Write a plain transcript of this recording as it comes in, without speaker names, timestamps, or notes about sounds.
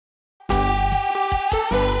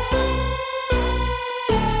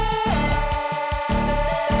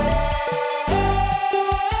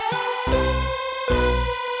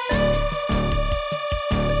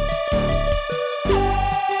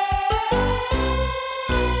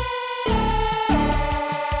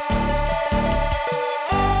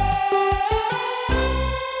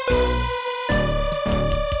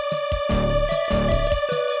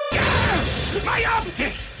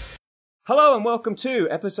Hello and welcome to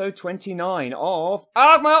episode 29 of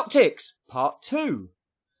Arg My Optics, Part 2.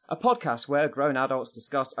 A podcast where grown adults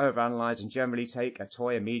discuss, overanalyze and generally take a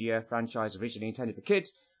toy and media franchise originally intended for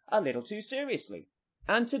kids a little too seriously.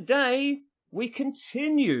 And today we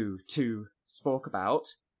continue to talk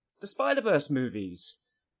about the Spider-Verse movies.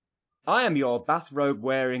 I am your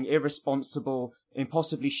bathrobe-wearing, irresponsible,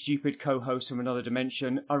 impossibly stupid co-host from another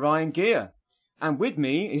dimension, Orion Gear. And with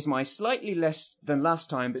me is my slightly less than last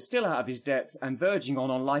time, but still out of his depth and verging on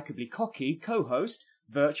unlikably cocky co-host,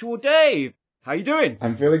 Virtual Dave. How you doing?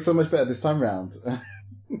 I'm feeling so much better this time round.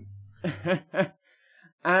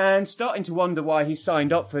 And starting to wonder why he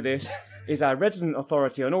signed up for this is our resident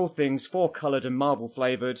authority on all things four-coloured and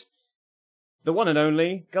marble-flavoured, the one and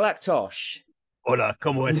only Galactosh. Hola,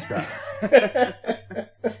 ¿cómo está?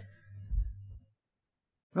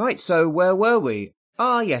 Right, so where were we?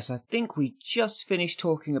 Ah, yes, I think we just finished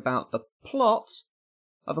talking about the plot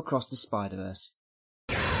of Across the Spider-Verse.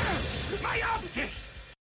 My optics!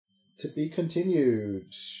 To be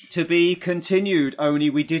continued. To be continued, only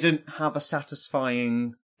we didn't have a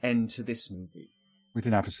satisfying end to this movie. We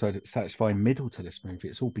didn't have a satisfying middle to this movie.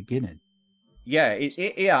 It's all beginning. Yeah,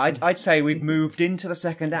 I'd say we've moved into the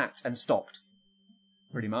second act and stopped,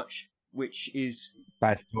 pretty much, which is...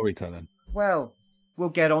 Bad storytelling. Well, we'll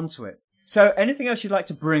get onto it. So, anything else you'd like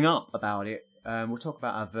to bring up about it? We'll talk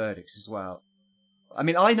about our verdicts as well. I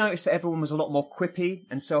mean, I noticed that everyone was a lot more quippy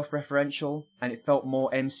and self-referential, and it felt more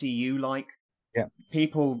MCU-like. Yeah.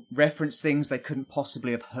 People referenced things they couldn't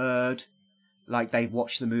possibly have heard, like they'd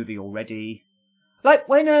watched the movie already. Like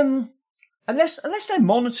when, unless they're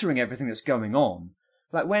monitoring everything that's going on,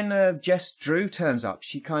 like when Jess Drew turns up,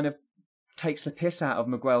 she kind of takes the piss out of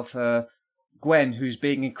Miguel for Gwen, who's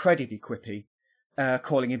being incredibly quippy.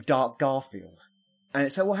 Calling him Dark Garfield. And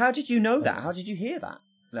it's like, well, how did you know that? How did you hear that?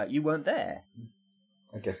 Like, you weren't there.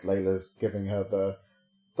 I guess Layla's giving her the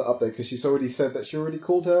update because she's already said that she already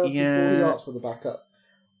called her before he asked for the backup.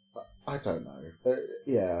 I don't know.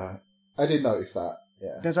 Yeah, I did notice that.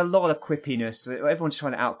 Yeah, there's a lot of quippiness. Everyone's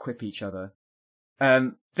trying to out-quip each other.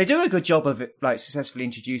 They do a good job of it, like successfully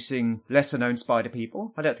introducing lesser-known Spider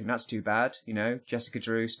people. I don't think that's too bad. You know, Jessica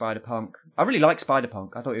Drew, Spider-Punk. I really like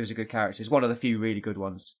Spider-Punk. I thought he was a good character. He's one of the few really good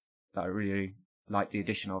ones that I really like the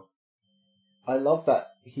addition of. I love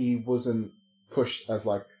that he wasn't pushed as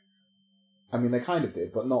like... I mean, they kind of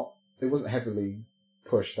did, but not... It wasn't heavily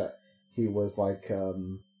pushed that he was like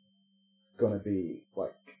gonna be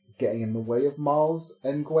like getting in the way of Miles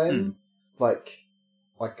and Gwen. Like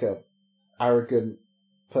a arrogant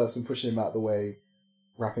person pushing him out the way,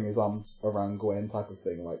 wrapping his arms around Gwen type of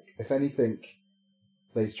thing. Like, if anything,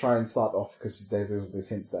 they try and start off because there's this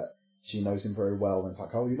hints that she knows him very well, and it's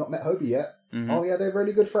like, oh, you've not met Hobie yet? Mm-hmm. Oh yeah, they're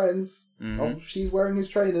really good friends. Mm-hmm. Oh, she's wearing his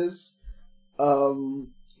trainers.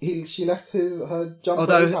 She left her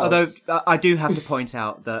jumper at his house. Although I do have to point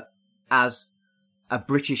out that as a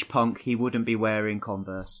British punk, he wouldn't be wearing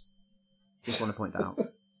Converse. Just want to point that out.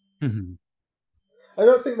 I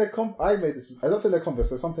don't think they're I don't think they're Converse.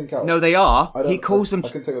 There's something else. No, they are. He calls them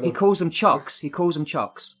Chucks. He calls them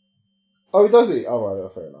Chucks. Oh, does he? Oh,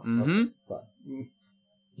 right. Fair enough. Mm-hmm. Okay,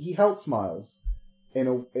 he helps Miles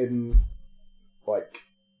in like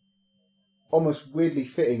almost weirdly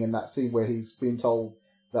fitting in that scene where he's being told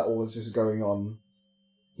that all is just going on.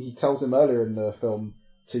 He tells him earlier in the film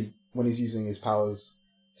when he's using his powers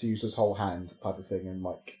to use his whole hand type of thing, and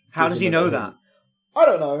like. How does he know that? I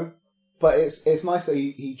don't know. But it's nice that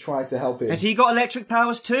he tried to help him. Has he got electric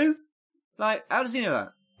powers too? Like, how does he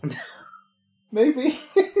know that? Maybe.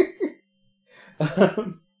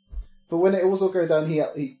 But when it was all go down,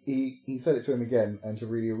 he said it to him again, and to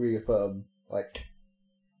really reaffirm, like,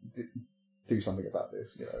 do something about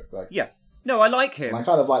this, you know. Like, yeah. No, I like him. I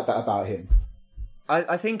kind of like that about him.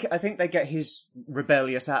 I think they get his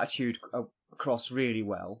rebellious attitude across really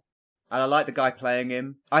well. And I like the guy playing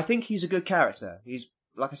him. I think he's a good character. He's...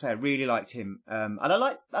 Like I say, I really liked him. And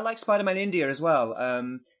I like Spider-Man India as well.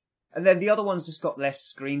 And then the other ones just got less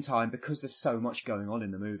screen time because there's so much going on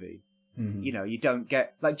in the movie. Mm-hmm. You know, you don't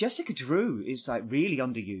get... Like, Jessica Drew is, like, really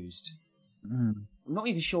underused. I'm not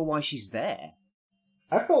even sure why she's there.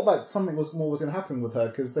 I felt like something was going to happen with her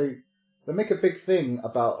because they make a big thing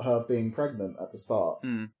about her being pregnant at the start.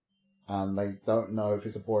 And they don't know if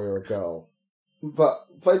it's a boy or a girl. But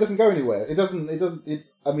it doesn't go anywhere.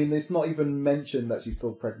 I mean, it's not even mentioned that she's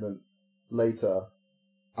still pregnant later.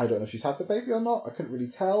 I don't know if she's had the baby or not. I couldn't really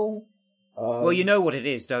tell. Well, you know what it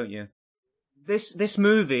is, don't you? This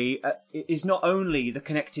movie is not only the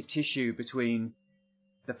connective tissue between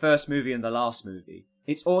the first movie and the last movie.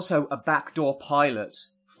 It's also a backdoor pilot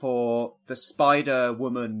for the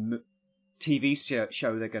Spider-Woman TV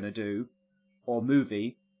show they're going to do, or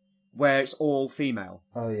movie where it's all female.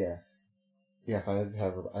 Oh, yes. Yes, I did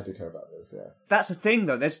hear about this, yes. That's the thing,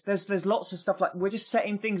 though. There's lots of stuff like, we're just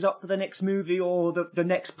setting things up for the next movie or the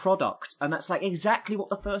next product, and that's like exactly what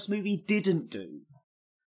the first movie didn't do.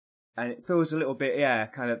 And it feels a little bit,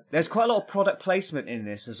 kind of... There's quite a lot of product placement in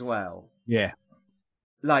this as well. Yeah.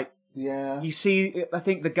 Like, yeah, you see, I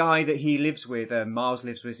think the guy that he lives with, Miles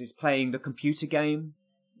lives with, is playing the computer game.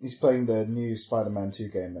 He's playing the new Spider-Man 2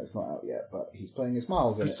 game that's not out yet, but he's playing as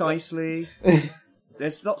Miles in it. Precisely.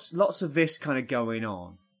 There's lots of this kind of going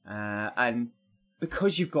on. And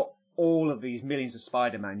because you've got all of these millions of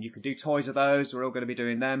Spider-Man, you could do toys of those, we're all going to be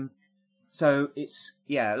doing them. So it's,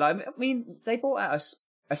 they brought out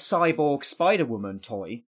a cyborg Spider-Woman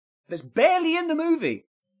toy that's barely in the movie.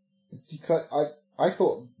 I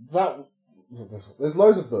thought that... There's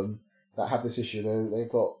loads of them that have this issue. They've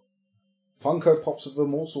got Funko Pops of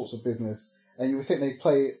them, all sorts of business, and you would think they'd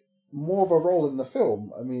play more of a role in the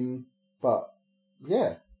film. I mean, but...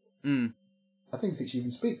 Yeah. I think she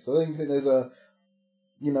even speaks. I don't think there's the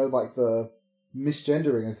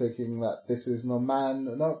misgendering of thinking that this is no man,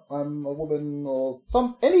 no, I'm a woman, or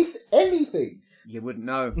anything. You wouldn't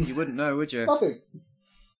know. You wouldn't know, would you? Nothing.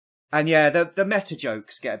 And yeah, the meta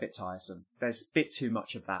jokes get a bit tiresome. There's a bit too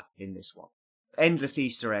much of that in this one. Endless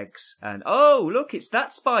Easter eggs, and oh, look, it's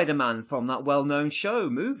that Spider-Man from that well-known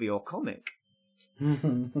show, movie, or comic.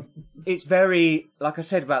 It's very, like I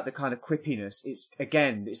said about the kind of quippiness, it's that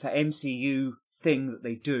MCU thing that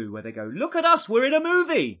they do where they go, look at us, we're in a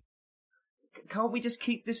movie! Can't we just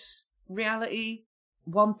keep this reality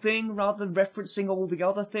one thing rather than referencing all the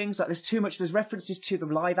other things? Like, there's references to the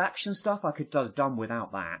live action stuff. I could have done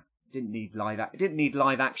without that. Didn't need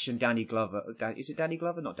live action Danny Glover. Is it Danny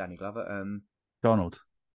Glover? Not Danny Glover. Donald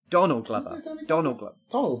Glover. Donald Glover.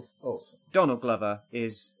 Donald Glover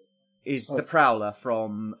is the Prowler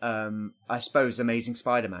from, I suppose, Amazing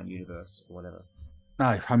Spider-Man universe or whatever.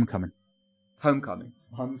 No, Homecoming. Yeah,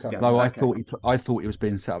 No, okay. I thought he was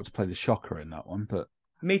being set up to play the Shocker in that one, but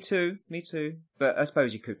Me too. But I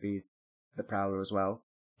suppose he could be the Prowler as well.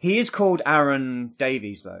 He is called Aaron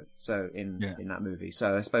Davies, though, so in that movie,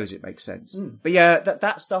 so I suppose it makes sense. But yeah,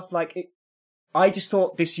 that stuff, I just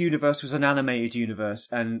thought this universe was an animated universe,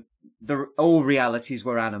 and all realities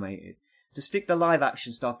were animated. To stick the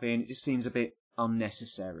live-action stuff in, it just seems a bit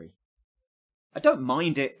unnecessary. I don't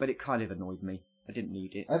mind it, but it kind of annoyed me. I didn't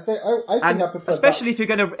need it. I prefer especially if you're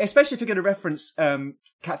gonna reference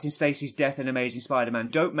Captain Stacy's death in Amazing Spider-Man.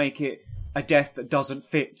 Don't make it a death that doesn't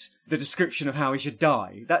fit the description of how he should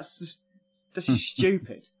die. That's just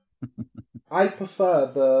stupid. I prefer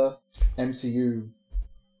the MCU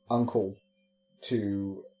uncle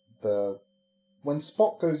to when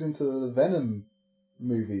Spock goes into the Venom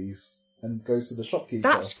movies and goes to the shopkeeper.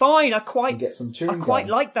 That's fine. I get some chewing quite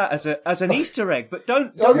gum. like that as an Easter egg, but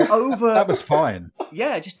don't yeah. over. that was fine.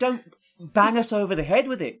 Yeah, just don't bang us over the head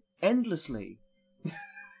with it endlessly.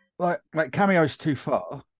 Like cameos too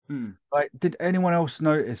far. Like, did anyone else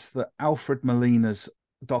notice that Alfred Molina's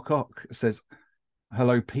Doc Ock says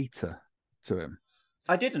 "Hello, Peter" to him?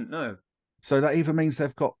 I didn't know. So that either means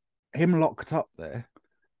they've got him locked up there,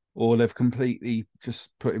 or they've completely just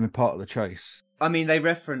put him in part of the chase. I mean, they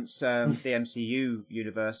reference the MCU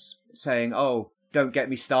universe, saying, "Oh, don't get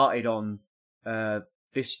me started on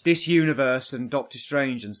this universe and Doctor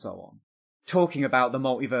Strange and so on," talking about the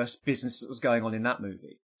multiverse business that was going on in that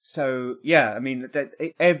movie. So yeah, I mean,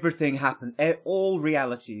 everything happened. All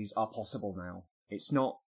realities are possible now. It's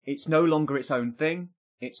no longer its own thing.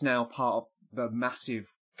 It's now part of the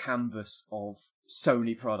massive canvas of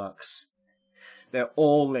Sony products. They're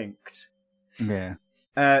all linked. Yeah.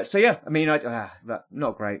 So yeah, I mean,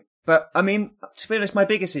 not great. But I mean, to be honest, my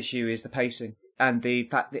biggest issue is the pacing and the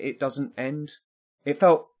fact that it doesn't end. It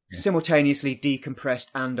felt simultaneously decompressed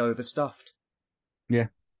and overstuffed. Yeah.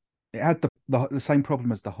 It had the same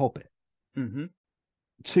problem as The Hobbit. Mm-hmm.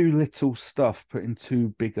 Too little stuff put in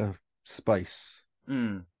too big a space.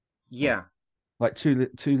 Yeah. Like too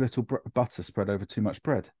little butter spread over too much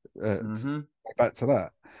bread. Back to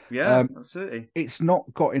that. Yeah, absolutely. It's not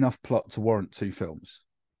got enough plot to warrant 2 films.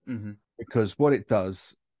 Because what it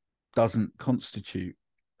doesn't constitute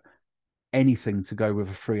anything to go with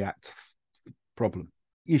a 3-act problem.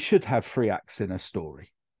 You should have 3 acts in a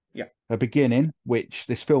story. Yeah. A beginning, which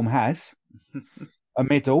this film has, a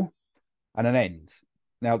middle, and an end.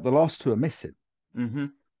 Now, the last 2 are missing.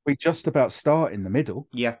 We just about start in the middle.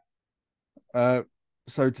 Yeah.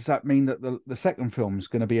 So does that mean that the second film is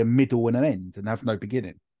going to be a middle and an end and have no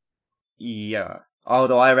beginning? Yeah.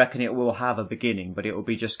 Although I reckon it will have a beginning, but it will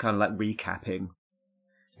be just kind of like recapping.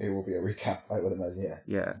 It will be a recap, I would imagine, yeah.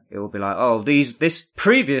 Yeah, it will be like, oh, this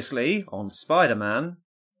previously on Spider-Man.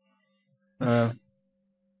 Yeah,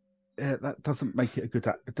 that doesn't make it a good...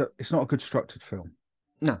 It's not a good structured film.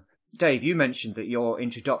 No. Dave, you mentioned that your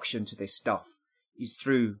introduction to this stuff is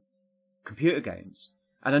through computer games.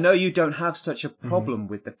 And I know you don't have such a problem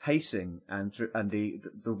with the pacing and the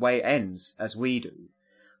way it ends as we do.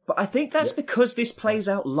 But I think that's because this plays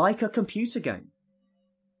out like a computer game.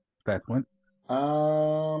 Fair point.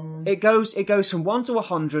 It goes from 1 to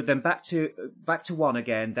 100, then back to 1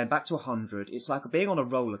 again, then back to 100. It's like being on a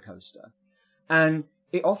roller coaster. And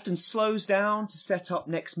it often slows down to set up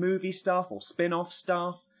next movie stuff or spin-off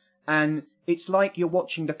stuff. And it's like you're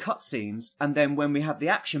watching the cutscenes, and then when we have the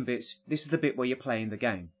action bits, this is the bit where you're playing the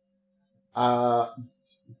game.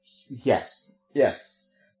 Yes.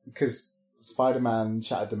 Because Spider-Man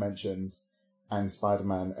Shattered Dimensions and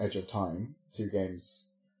Spider-Man Edge of Time, 2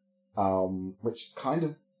 games, which kind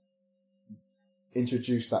of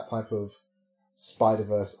introduced that type of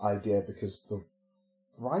Spider-Verse idea, because the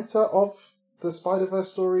writer of the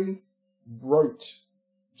Spider-Verse story wrote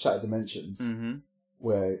Shattered Dimensions,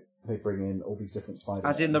 where they bring in all these different Spider-Man.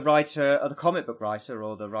 As in the writer, the comic book writer,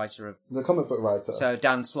 or the writer of... The comic book writer. So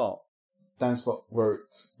Dan Slott. Dan Slott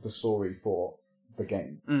wrote the story for the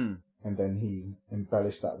game. And then he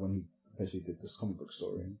embellished that when he eventually did this comic book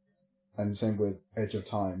story. And the same with Edge of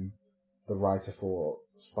Time, the writer for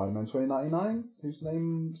Spider-Man 2099, whose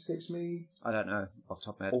name escapes me. I don't know, off the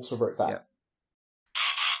top of my head. Also wrote that. Yeah.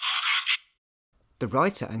 The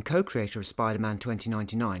writer and co-creator of Spider-Man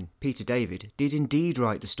 2099, Peter David, did indeed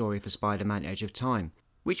write the story for Spider-Man Edge of Time,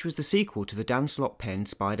 which was the sequel to the Dan Slott-penned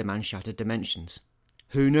Spider-Man Shattered Dimensions.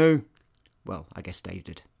 Who knew? Well, I guess Dave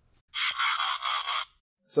did.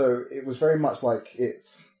 So it was very much like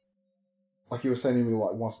it's... Like you were saying to me,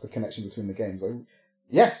 like, what's the connection between the games? Like,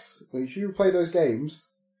 yes, if you play those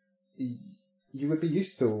games, you would be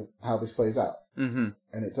used to how this plays out. And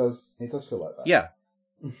it does feel like that. Yeah.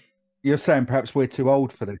 You're saying perhaps we're too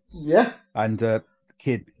old for this. Yeah. And the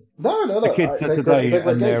kids they're today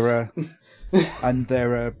great and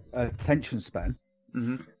their attention span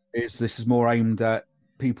is more aimed at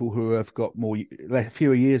people who have got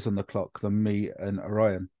fewer years on the clock than me and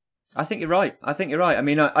Orion. I think you're right. I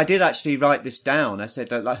mean, I did actually write this down. I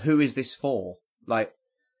said, like, who is this for? Like,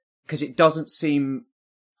 because it doesn't seem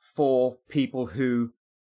for people who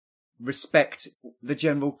respect the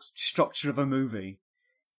general structure of a movie.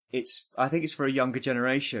 I think it's for a younger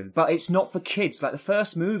generation, but it's not for kids. Like, the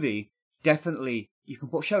first movie, definitely, you can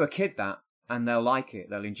show a kid that, and they'll like it,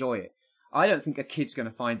 they'll enjoy it. I don't think a kid's going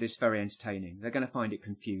to find this very entertaining. They're going to find it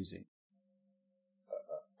confusing.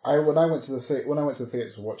 When I went to the theatre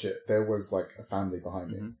to watch it, there was like a family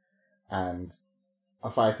behind me, and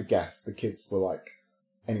if I had to guess, the kids were like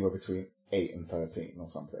anywhere between 8 and 13 or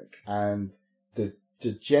something, and the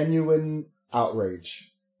genuine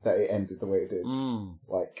outrage that it ended the way it did,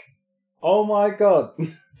 like, oh my god,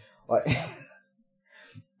 like,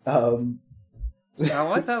 how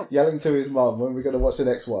I felt, yelling to his mum, when we're going to watch the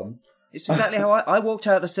next one. It's exactly how I walked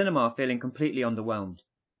out of the cinema feeling completely underwhelmed.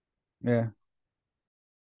 Yeah.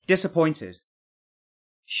 Disappointed.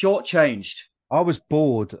 Shortchanged. I was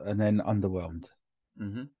bored and then underwhelmed.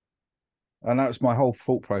 And that was my whole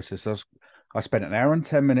thought process. I spent an hour and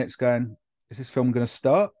 10 minutes going, is this film going to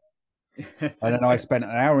start? And then I spent an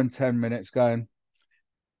hour and 10 minutes going,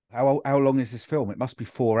 how long is this film? It must be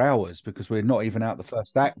 4 hours because we're not even out the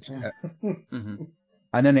first act yet.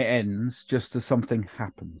 And then it ends just as something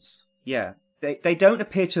happens. Yeah. They don't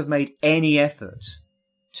appear to have made any effort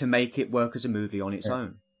to make it work as a movie on its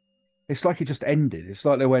own. It's like it just ended. It's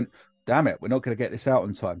like they went, damn it, we're not going to get this out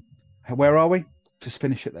on time. Where are we? Just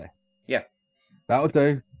finish it there. Yeah. That'll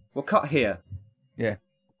do. We'll cut here. Yeah.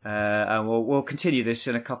 And we'll continue this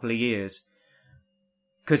in a couple of years.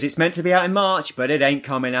 Because it's meant to be out in March, but it ain't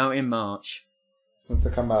coming out in March. It's meant to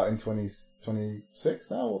come out in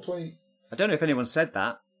 2026 now, or 20... I don't know if anyone said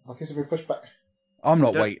that. I guess if we push back... I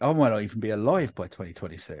might not even be alive by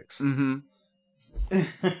 2026.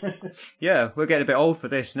 Yeah, we're getting a bit old for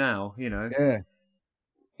this now, you know. Yeah.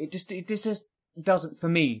 It just doesn't, for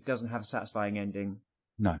me, doesn't have a satisfying ending.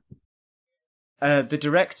 No. The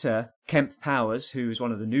director, Kemp Powers, who is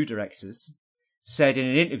one of the new directors, said in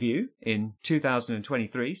an interview in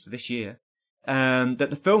 2023, so this year, that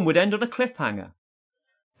the film would end on a cliffhanger.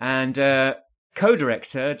 And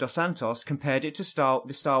co-director Dos Santos compared it to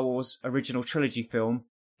the Star Wars original trilogy film,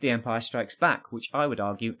 The Empire Strikes Back, which I would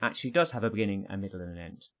argue actually does have a beginning, a middle, and an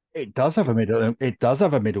end. It does have a middle. It does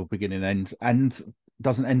have a middle, beginning, end, and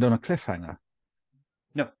doesn't end on a cliffhanger.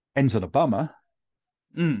 No, ends on a bummer.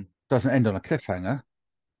 Doesn't end on a cliffhanger.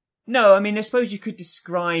 No, I mean, I suppose you could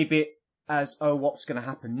describe it as, oh, what's going to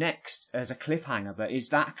happen next, as a cliffhanger. But is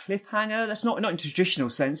that a cliffhanger? That's not in traditional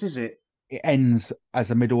sense, is it? It ends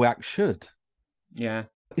as a middle act should. Yeah.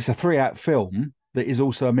 It's a 3-act film that is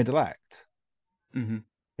also a middle act. Mm-hmm.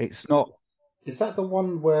 It's not... Is that the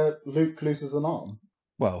one where Luke loses an arm?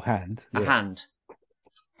 Well, hand. A hand.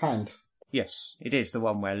 Hand. Yes, it is the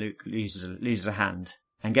one where Luke loses a hand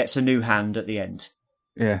and gets a new hand at the end.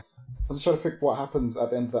 Yeah. I'm just trying to think what happens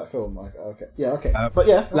at the end of that film. Like, okay, yeah, okay, but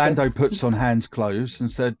yeah, okay. Lando puts on Hand's clothes and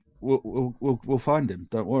said, "We'll find him.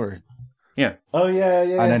 Don't worry." Yeah. Oh yeah.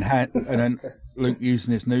 And then Luke,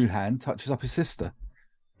 using his new hand, touches up his sister.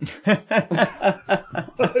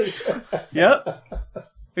 Yep.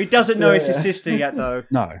 Who doesn't know it's his sister yet, though?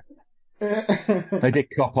 No. They did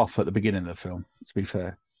cop off at the beginning of the film, to be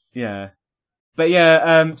fair. Yeah. But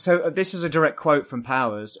yeah, so this is a direct quote from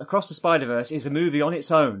Powers. Across the Spider-Verse is a movie on its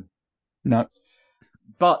own. No.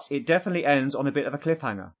 But it definitely ends on a bit of a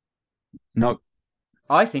cliffhanger. No.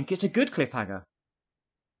 I think it's a good cliffhanger.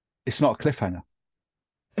 It's not a cliffhanger.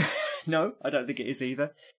 No, I don't think it is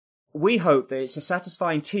either. We hope that it's a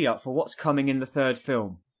satisfying tee-up for what's coming in the third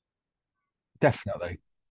film. Definitely.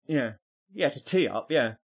 Yeah. Yeah, it's a tee-up,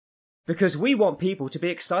 yeah. Because we want people to be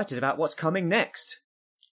excited about what's coming next.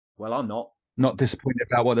 Well, I'm not. Not disappointed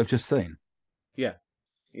about what they've just seen. Yeah,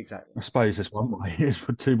 exactly. I suppose there's one way. There's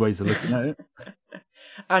two ways of looking at it.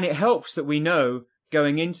 And it helps that we know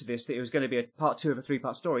going into this that it was going to be a part 2 of a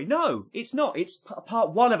 3-part story. No, it's not. It's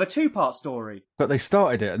part 1 of a 2-part story. But they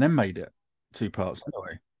started it and then made it 2 parts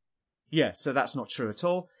anyway. Yeah, so that's not true at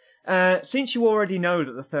all. Since you already know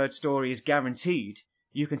that the third story is guaranteed,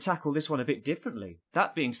 you can tackle this one a bit differently.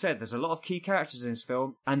 That being said, there's a lot of key characters in this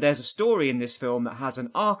film, and there's a story in this film that has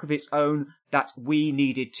an arc of its own that we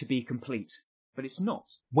needed to be complete. But it's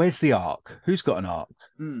not. Where's the arc? Who's got an arc?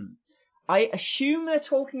 I assume they're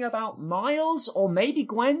talking about Miles or maybe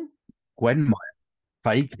Gwen. Gwen might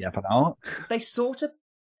vaguely have an arc. They sort of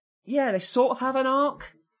have an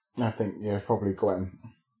arc. I think, yeah, probably Gwen.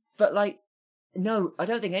 But, no, I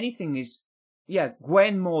don't think anything is... Yeah,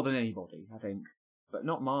 Gwen more than anybody, I think. But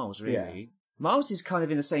not Miles, really. Yeah. Miles is kind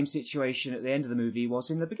of in the same situation at the end of the movie he was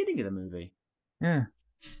in the beginning of the movie. Yeah.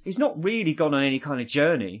 He's not really gone on any kind of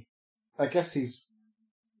journey. I guess he's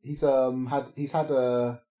had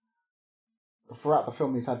throughout the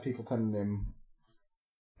film he's had people telling him,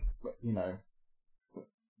 you know,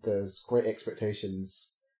 there's great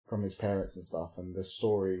expectations from his parents and stuff, and the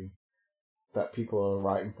story that people are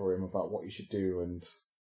writing for him about what he should do, and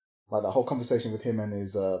like that whole conversation with him and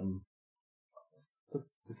his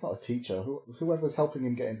it's not a teacher, whoever's helping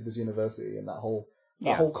him get into this university, and that whole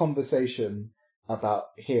conversation about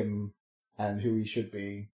him and who he should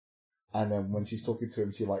be, and then when she's talking to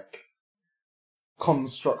him, she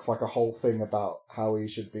constructs a whole thing about how he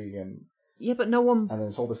should be, and but no one. And then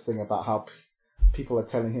there's all this thing about how people are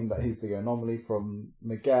telling him that he's the anomaly from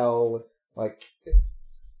Miguel.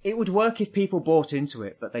 It would work if people bought into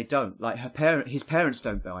it, but they don't. His parents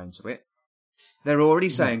don't buy into it. They're already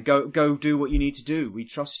saying, "Go, do what you need to do. We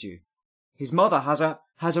trust you." His mother has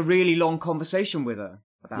a really long conversation with her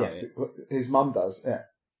about it. Yes, his mum does. Yeah.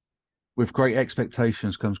 With great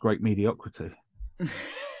expectations comes great mediocrity.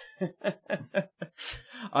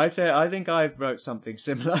 I think I wrote something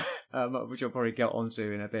similar, which I'll probably get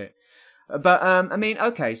onto in a bit. But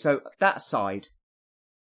okay. So that side,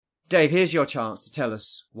 Dave, here's your chance to tell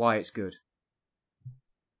us why it's good.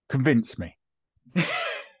 Convince me.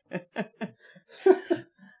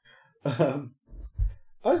 I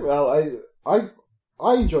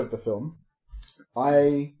enjoyed the film.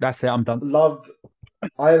 That's it. I'm done.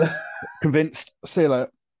 Convinced. See you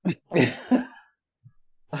later.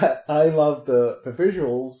 I loved the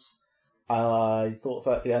visuals. I thought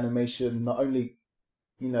that the animation not only,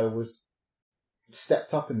 was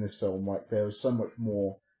stepped up in this film. There was so much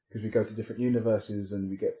more because we go to different universes and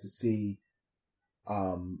we get to see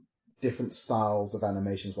different styles of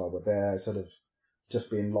animations while we're there, instead of just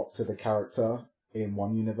being locked to the character in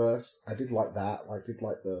one universe. I did like that. I did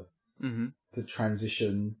like the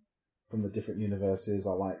transition from the different universes.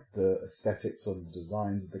 I like the aesthetics or the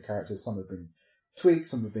designs of the characters. Some have been tweaked,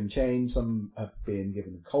 some have been changed, some have been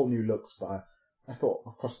given whole new looks, but I thought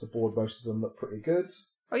across the board most of them look pretty good.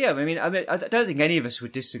 Oh yeah, I mean, I don't think any of us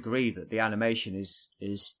would disagree that the animation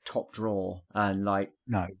is top drawer and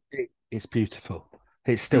No, it's beautiful.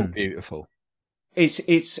 It's still beautiful.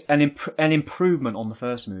 It's an improvement on the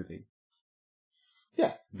first movie.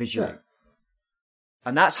 Yeah, visually, yeah.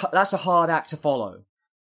 And that's a hard act to follow.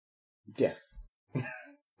 Yes,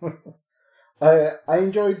 I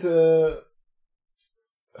enjoyed the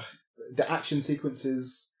action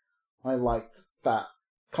sequences. I liked that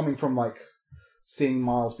coming from like seeing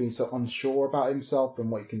Miles being so unsure about himself and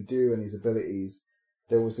what he can do and his abilities,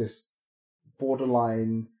 there was this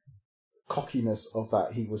borderline cockiness of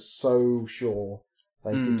that. He was so sure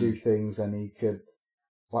that he could do things, and he could,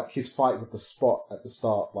 like, his fight with the Spot at the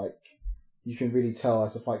start, like, you can really tell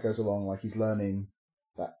as the fight goes along, like, he's learning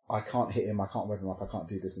that I can't hit him, I can't web him up, I can't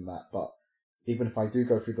do this and that, but even if I do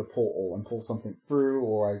go through the portal and pull something through,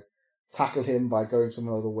 or I tackle him by going some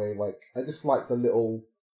other way, like, I just like the little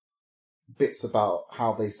bits about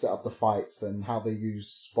how they set up the fights and how they use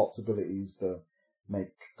Spot's abilities to make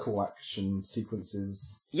cool action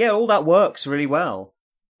sequences. Yeah, all that works really well.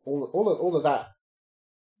 All of that.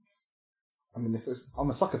 I mean, I'm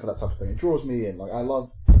a sucker for that type of thing. It draws me in. Like, I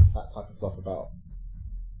love that type of stuff about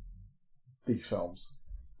these films.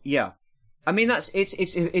 Yeah, I mean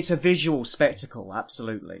it's a visual spectacle,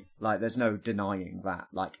 absolutely. Like, there's no denying that.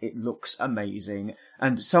 Like, it looks amazing,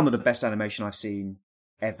 and some of the best animation I've seen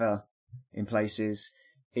ever in places.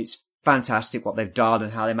 It's fantastic what they've done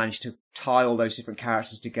and how they managed to tie all those different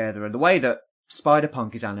characters together, and the way that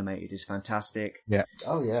Spider-Punk is animated is fantastic. Yeah.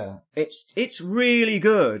 Oh yeah. It's really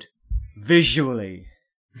good visually.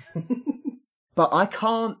 But I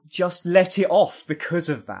can't just let it off because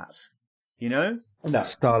of that. You know? No.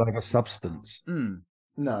 Style over substance.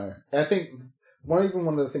 No. I think one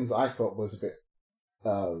of the things that I thought was a bit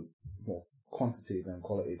more quantity than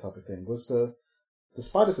quality type of thing was the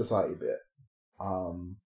Spider Society bit.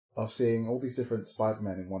 Of seeing all these different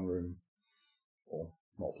Spider-Men in one room, or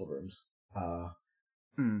multiple rooms,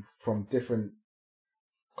 from different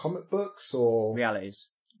comic books or realities.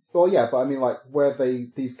 Well, yeah, but I mean, like, where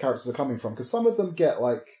these characters are coming from, because some of them get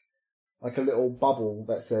like a little bubble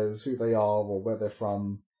that says who they are or where they're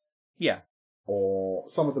from. Yeah. Or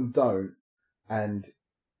some of them don't, and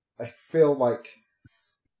I feel like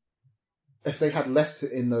if they had less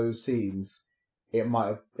in those scenes, it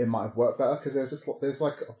might have worked better, because there's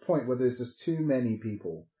like a point where there's just too many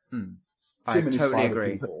people. I totally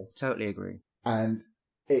agree. Totally agree. And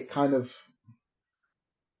it kind of,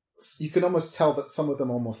 you can almost tell that some of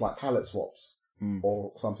them are almost like palette swaps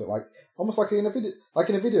or something, like almost like in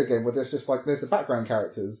a video game where there's just like there's the background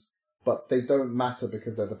characters, but they don't matter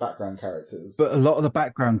because they're the background characters. But a lot of the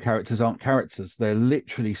background characters aren't characters; they're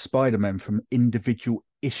literally Spider-Men from individual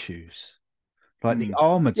issues. Like the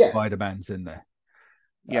armored Spider-Man's in there.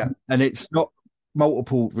 Yeah. And it's not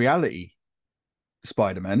multiple reality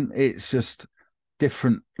Spider-Man, it's just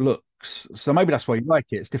different looks. So maybe that's why you like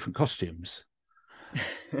it. It's different costumes.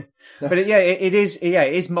 But it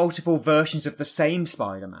is multiple versions of the same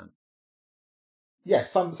Spider-Man.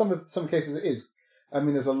 Yes, some cases it is. I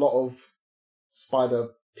mean, there's a lot of spider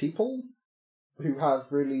people who have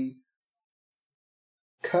really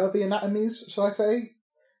curvy anatomies, shall I say?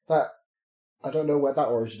 That I don't know where that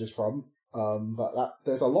origin is from, but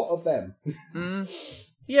there's a lot of them.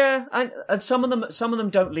 Yeah, and some of them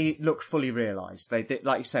don't look fully realised. They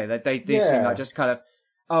like you say, they seem like just kind of,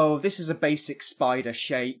 oh, this is a basic spider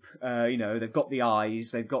shape. They've got the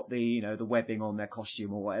eyes, they've got the the webbing on their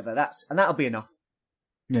costume or whatever. That'll be enough.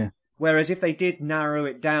 Yeah. Whereas if they did narrow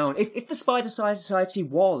it down, if the Spider Society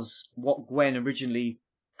was what Gwen originally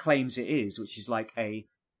claims it is, which is like a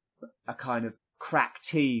kind of crack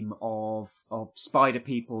team of spider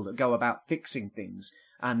people that go about fixing things,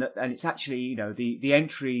 and it's actually the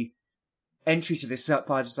entry to this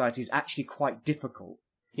Spider Society is actually quite difficult.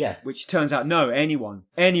 Yes. Which turns out no, anyone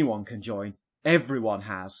can join. Everyone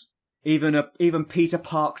has. Even Peter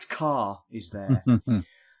Park's car is there. And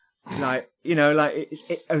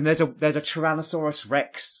there's a Tyrannosaurus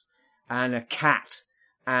Rex and a cat,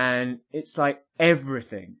 and it's like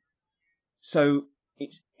everything. So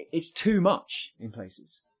it's too much in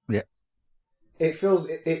places. Yeah. It feels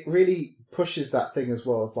it really pushes that thing as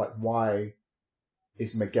well of like, why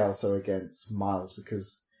is Miguel so against Miles?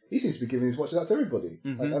 Because he seems to be giving his watches out to everybody.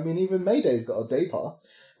 Mm-hmm. Like, I mean, even Mayday's got a day pass.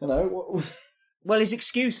 Well, his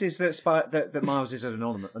excuse is that Miles is an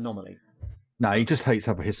anomaly. No, he just hates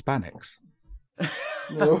other Hispanics.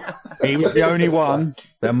 No. He was the only one.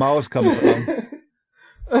 Then Miles comes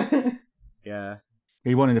along. Yeah.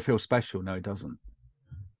 He wanted to feel special. No, he doesn't.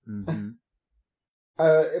 Mm-hmm.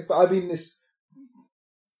 But I mean,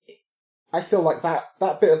 I feel like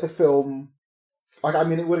that bit of the film, like, I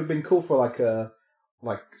mean, it would have been cool for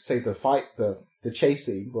say the fight, the chase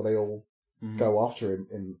scene where they all go after him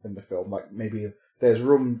in the film. Like, maybe there's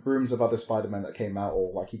rooms of other Spider-Man that came out,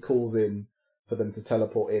 or like he calls in for them to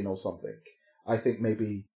teleport in or something. I think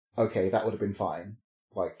maybe, okay, that would have been fine.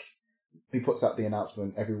 Like, he puts out the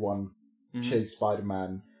announcement, everyone chase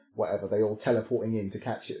Spider-Man, whatever, they all teleporting in to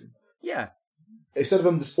catch him. Yeah. Instead of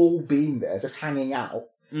them just all being there, just hanging out.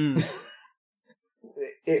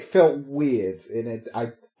 it felt weird.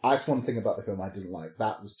 I that's one thing about the film I didn't like.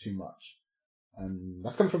 That was too much. And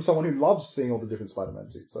that's coming from someone who loves seeing all the different Spider-Man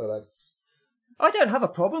suits, so that's... I don't have a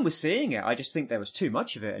problem with seeing it. I just think there was too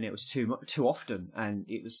much of it, and it was too often, and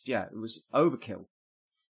it was overkill.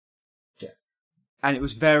 Yeah. And it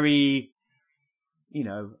was very,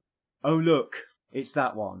 oh look, it's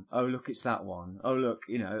that one. Oh look, it's that one. Oh look,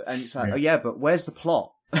 and it's like, oh yeah, but where's the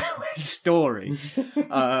plot? Where's the story?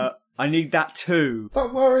 I need that too.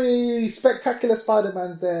 Don't worry, Spectacular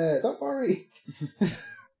Spider-Man's there. Don't worry.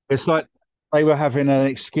 It's like they were having an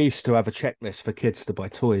excuse to have a checklist for kids to buy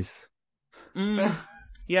toys.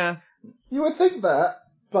 Yeah. You would think that,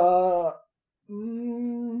 but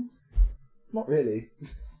not really.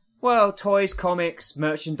 Well, toys, comics,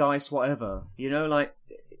 merchandise, whatever.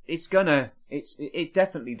 It's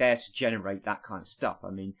definitely there to generate that kind of stuff. I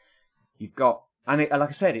mean, you've got, and like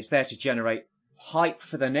I said, it's there to generate hype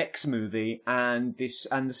for the next movie and the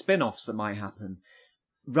spin-offs that might happen,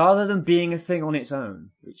 rather than being a thing on its own,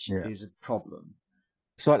 which is a problem.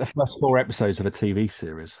 It's like the first 4 episodes of a TV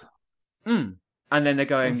series. And then they're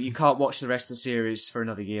going, you can't watch the rest of the series for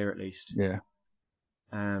another year at least. Yeah.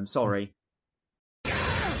 Sorry.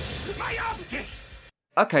 My optics!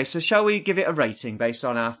 Okay, so shall we give it a rating based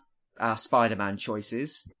on our Spider-Man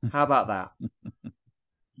choices? How about that?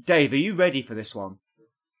 Dave, are you ready for this one?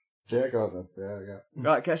 Yeah, go on then. Yeah.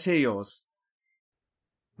 Right, let's hear yours.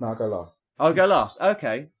 No, I'll go last. I'll go last.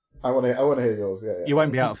 Okay. I want to hear yours. Yeah. You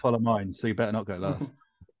won't be able to follow mine, so you better not go last.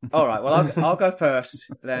 All right. Well, I'll go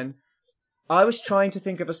first then. I was trying to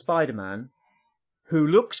think of a Spider-Man who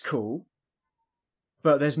looks cool,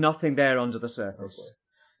 but there's nothing there under the surface.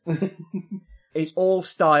 Okay. It's all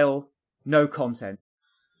style, no content.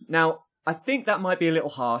 Now, I think that might be a little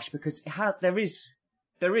harsh because there is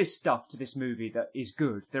stuff to this movie that is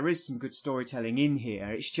good. There is some good storytelling in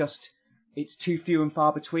here. It's just, it's too few and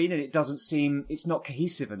far between, and it's not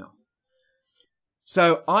cohesive enough.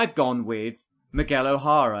 So I've gone with Miguel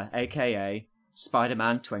O'Hara, aka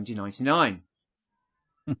Spider-Man 2099.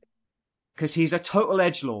 Because he's a total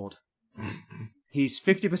edgelord. He's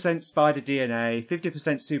 50% spider DNA,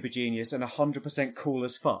 50% super genius, and 100% cool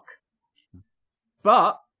as fuck.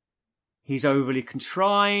 But he's overly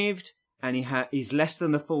contrived, and he's less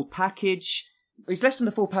than the full package. He's less than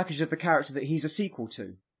the full package of the character that he's a sequel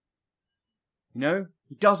to. He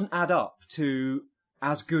doesn't add up to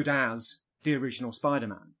as good as the original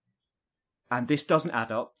Spider-Man. And this doesn't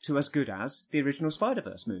add up to as good as the original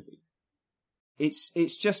Spider-Verse movie.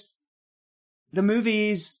 It's just, the movie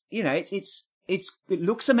is, it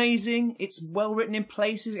looks amazing. It's well written in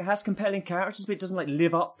places. It has compelling characters, but it doesn't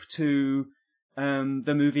live up to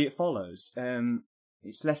the movie it follows.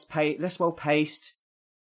 It's less well paced.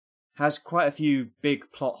 Has quite a few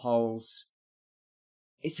big plot holes.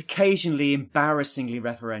 It's occasionally embarrassingly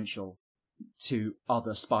referential to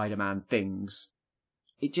other Spider-Man things.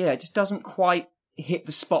 It just doesn't quite hit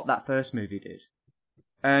the spot that first movie did.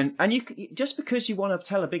 And you just because you want to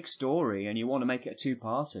tell a big story and you want to make it a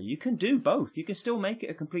 2-parter, you can do both. You can still make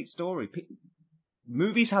it a complete story.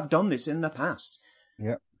 Movies have done this in the past.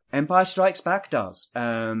 Yeah. Empire Strikes Back does.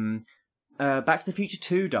 Back to the Future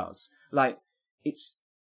 2 does.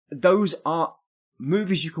 Those are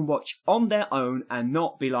movies you can watch on their own and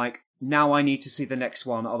not be like, now I need to see the next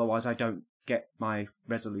one, otherwise I don't get my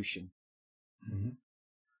resolution. Mm-hmm.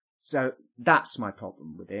 So that's my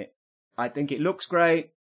problem with it. I think it looks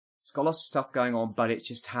great. It's got lots of stuff going on, but it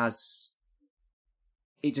just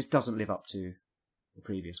doesn't live up to the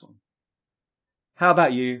previous one. How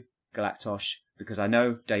about you, Galactosh? Because I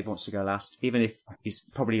know Dave wants to go last, even if he's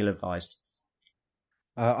probably ill-advised.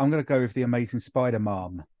 I'm going to go with The Amazing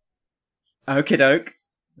Spider-Man. Okie doke.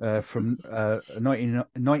 From a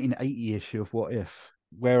 1980 issue of What If,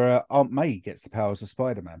 where Aunt May gets the powers of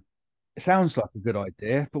Spider-Man. It sounds like a good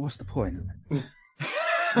idea, but what's the point?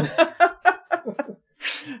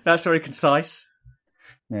 That's very concise.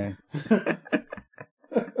 Yeah.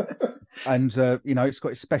 And, it's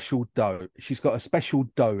got a special dough. She's got a special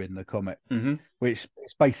dough in the comic, which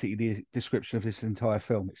is basically the description of this entire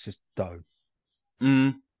film. It's just dough.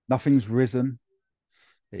 Nothing's risen.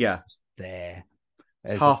 It's just there.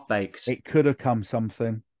 It's half-baked. It could have come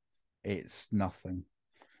something. It's nothing.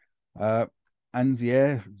 So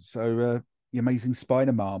The Amazing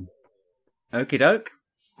Spider-Man. Okie doke.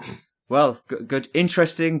 Well, good,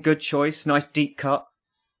 interesting, good choice. Nice deep cut.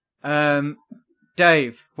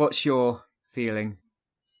 Dave, what's your feeling?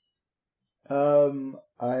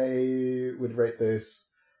 I would rate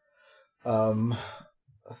this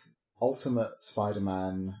Ultimate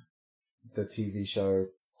Spider-Man, the TV show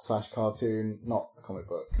 / cartoon, not the comic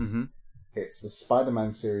book. It's the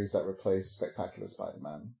Spider-Man series that replaced Spectacular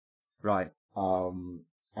Spider-Man. Right.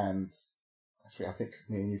 And I think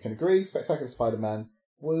me and you can agree, Spectacular Spider-Man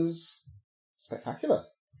was spectacular.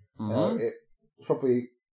 Mm-hmm. It was probably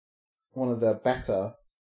one of the better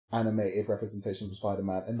animated representations of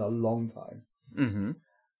Spider-Man in a long time. Mm-hmm.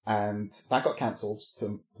 And that got cancelled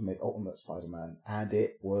to make Ultimate Spider-Man, and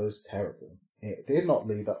it was terrible. It did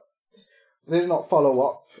not follow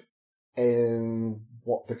up in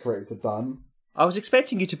what the creators had done. I was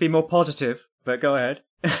expecting you to be more positive, but go ahead.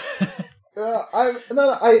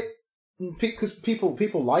 Because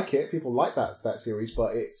people like it, people like that series,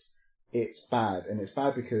 but it's bad, and it's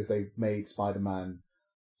bad because they made Spider-Man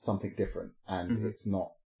something different, and it's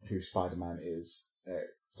not who Spider-Man is.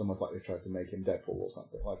 It's almost like they tried to make him Deadpool or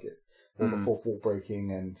something like it. All the fourth wall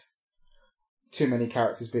breaking and too many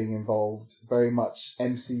characters being involved. Very much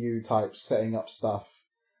MCU type setting up stuff,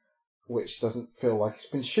 which doesn't feel like it's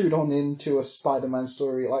been shoot on into a Spider-Man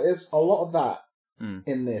story. Like, there's a lot of that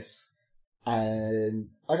in this. And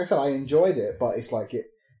like I said, I enjoyed it, but it's like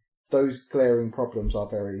those glaring problems are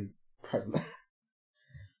very prevalent.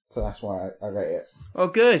 So that's why I rate it. Well,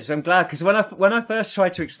 good. I'm glad, because when I first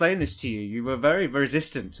tried to explain this to you, you were very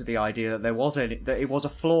resistant to the idea that it was a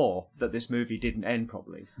flaw that this movie didn't end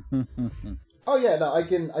properly. Oh yeah, no, I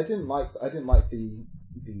didn't like the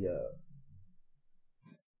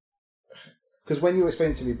because when you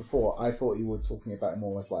explained it to me before, I thought you were talking about it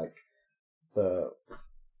more as like the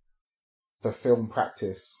film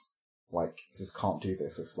practice, like, just can't do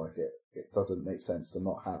this. It's like it doesn't make sense to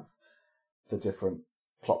not have the different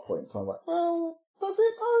plot points. I'm like, well, does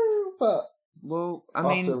it? No, but I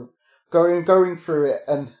mean, going through it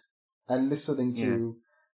and listening to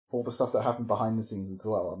all the stuff that happened behind the scenes as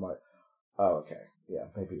well, I'm like, oh, okay, yeah,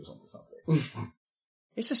 maybe it was onto something.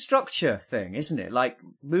 It's a structure thing, isn't it? Like,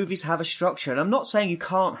 movies have a structure, and I'm not saying you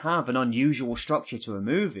can't have an unusual structure to a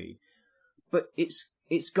movie, but it's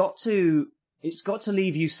got to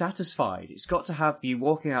leave you satisfied. It's got to have you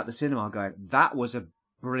walking out the cinema going, that was a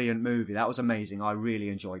brilliant movie. That was amazing. I really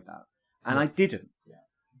enjoyed that. And I didn't. Yeah.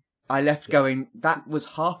 I left going, that was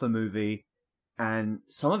half a movie, and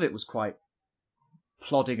some of it was quite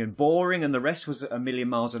plodding and boring, and the rest was a million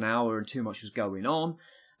miles an hour and too much was going on.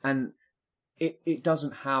 And it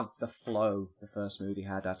doesn't have the flow the first movie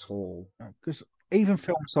had at all. Because even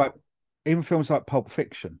films like Pulp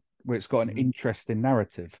Fiction, where it's got an interesting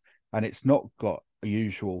narrative and it's not got a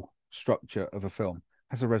usual structure of a film,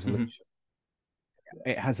 has a resolution.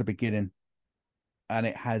 It has a beginning and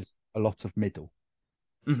it has a lot of middle.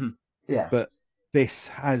 Yeah. But this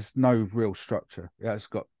has no real structure.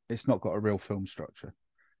 It's not got a real film structure.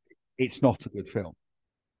 It's not a good film.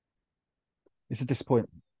 It's a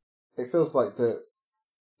disappointment. It feels like the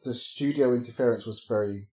studio interference was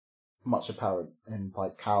very much apparent in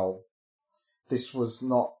like how this was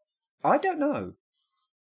not. I don't know.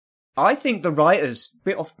 I think the writers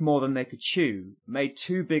bit off more than they could chew, made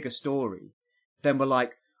too big a story, then were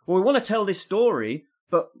like, well, we want to tell this story,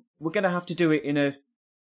 but we're going to have to do it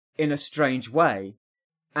in a strange way.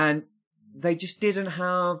 And they just didn't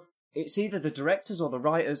have. It's either the directors or the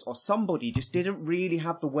writers or somebody just didn't really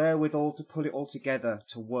have the wherewithal to put it all together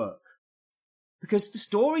to work. Because the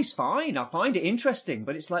story's fine, I find it interesting,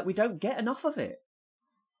 but it's like we don't get enough of it.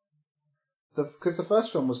 Because the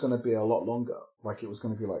first film was going to be a lot longer, like it was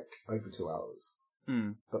going to be like over 2 hours.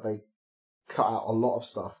 But they cut out a lot of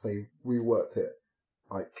stuff. They reworked it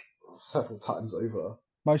like several times over.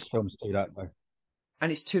 Most films do that though.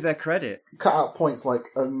 And it's to their credit. Cut out points like,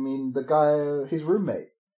 I mean, the guy, his roommate,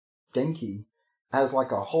 Genki, has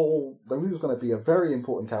like a whole. He was going to be a very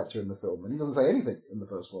important character in the film, and he doesn't say anything in the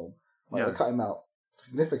first film. Like, they cut him out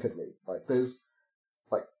significantly. Like, there's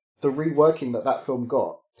like the reworking that film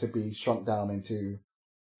got to be shrunk down into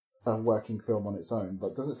a working film on its own. But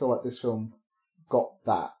it doesn't feel like this film got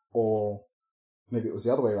that, or maybe it was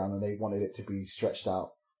the other way around, and they wanted it to be stretched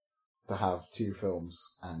out to have 2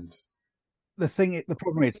 films. And the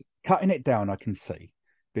problem is cutting it down. I can see,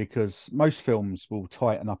 because most films will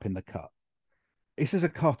tighten up in the cut. This is a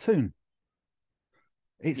cartoon.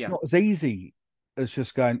 It's not as easy as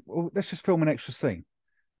just going, well, let's just film an extra scene.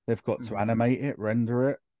 They've got to animate it, render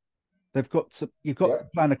it. You've got to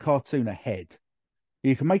plan a cartoon ahead.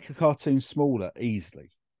 You can make a cartoon smaller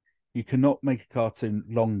easily. You cannot make a cartoon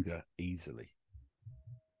longer easily.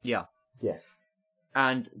 Yeah. Yes.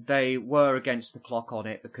 And they were against the clock on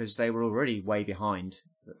it because they were already way behind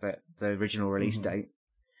the original release date.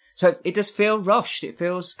 So it does feel rushed. It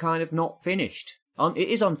feels kind of not finished. It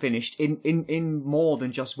is unfinished in more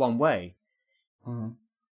than just one way.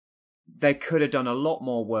 They could have done a lot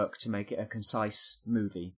more work to make it a concise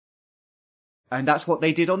movie. And that's what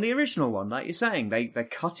they did on the original one, like you're saying. They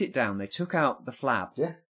cut it down. They took out the flab.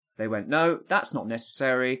 Yeah. They went, no, that's not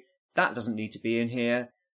necessary. That doesn't need to be in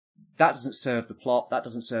here. That doesn't serve the plot. That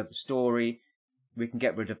doesn't serve the story. We can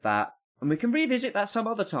get rid of that. And we can revisit that some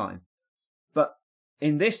other time. But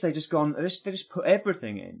in this, they just put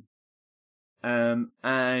everything in. And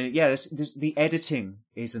yeah, the editing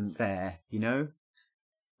isn't there, you know?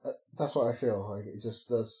 That's what I feel. Like it just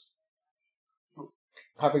does.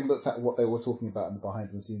 Having looked at what they were talking about in the behind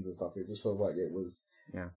the scenes and stuff, it just feels like it was.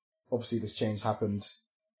 Yeah. Obviously, this change happened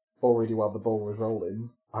already while the ball was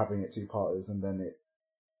rolling, having it 2-parters, and then it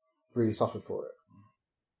really suffered for it.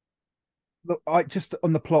 Look, I just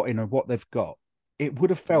on the plotting of what they've got, it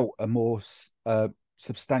would have felt a more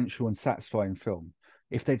substantial and satisfying film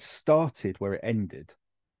if they'd started where it ended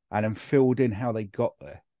and then filled in how they got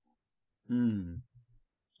there.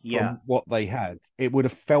 Yeah. From what they had, it would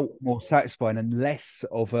have felt more satisfying and less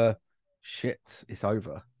of a shit. It's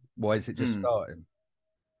over. Why is it just starting?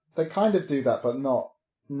 They kind of do that, but not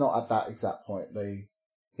at that exact point.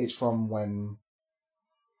 It's from when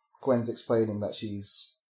Gwen's explaining that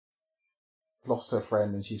she's lost her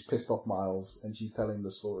friend and she's pissed off Miles, and she's telling the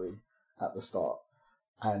story at the start,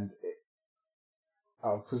 and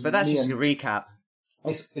but that's just a recap.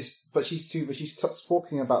 But she's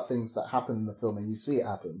talking about things that happen in the film, and you see it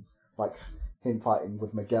happen, like him fighting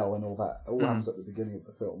with Miguel and all that. It all happens at the beginning of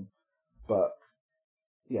the film. But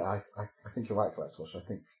yeah, I think you're right, Galactosh. I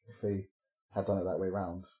think if they had done it that way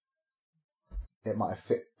round, it might have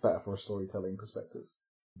fit better for a storytelling perspective.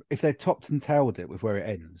 If they topped and tailed it with where it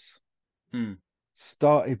ends,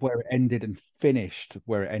 started where it ended and finished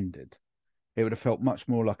where it ended, it would have felt much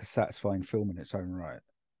more like a satisfying film in its own right.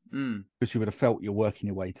 Because you would have felt you're working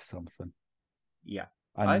your way to something. Yeah,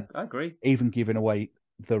 and I agree. Even giving away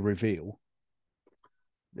the reveal,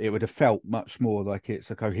 it would have felt much more like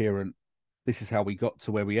it's a coherent, this is how we got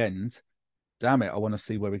to where we end. Damn it, I want to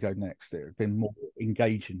see where we go next. It would have been more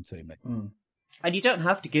engaging to me. And you don't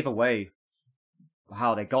have to give away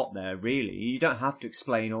how they got there, really. You don't have to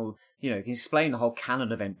explain all, you can explain the whole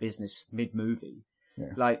canon event business mid-movie.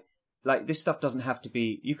 Yeah. Like this stuff doesn't have to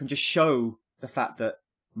be, you can just show the fact that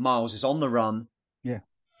Miles is on the run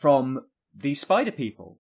from these spider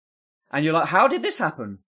people. And you're like, how did this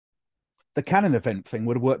happen? The canon event thing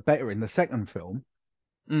would have worked better in the second film.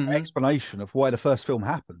 Explanation of why the first film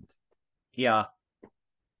happened. Yeah.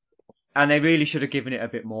 And they really should have given it a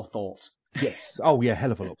bit more thought. Yes. Oh, yeah,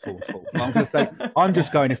 hell of a lot of thought. I'm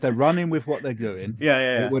just going, if they're running with what they're doing,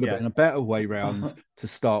 it would have been a better way round to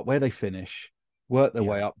start where they finish, work their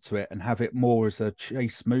way up to it, and have it more as a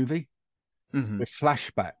chase movie. With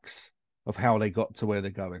flashbacks of how they got to where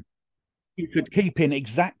they're going. You could keep in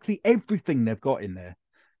exactly everything they've got in there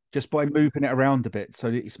just by moving it around a bit,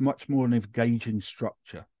 so that it's much more an engaging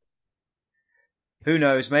structure. Who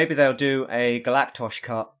knows? Maybe they'll do a Galactosh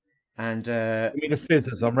cut and give me the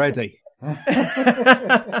scissors, I'm ready. And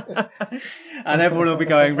everyone will be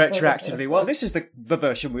going retroactively, well, this is the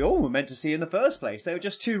version we all were meant to see in the first place. They were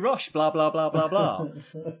just too rushed, blah, blah, blah, blah, blah.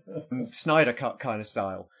 Snyder cut kind of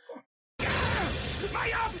style.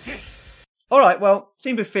 My optics! Alright, well,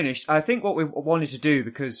 seem to be finished. I think what we wanted to do,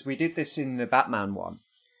 because we did this in the Batman one,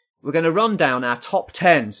 we're going to run down our top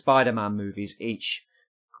 10 Spider-Man movies each.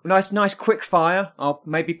 Nice quick fire. I'll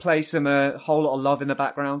maybe play some Whole Lot of Love in the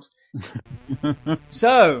background.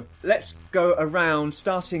 So, let's go around,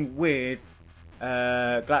 starting with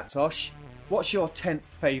Galactosh. What's your 10th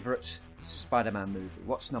favourite Spider-Man movie?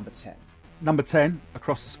 What's number 10? Number 10,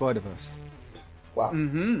 Across the Spider-Verse. Wow.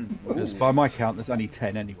 Because by my count, there's only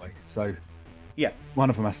 10 anyway, so yeah, one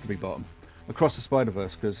of them has to be bottom. Across the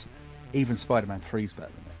Spider-Verse, because even Spider-Man 3 is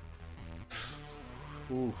better than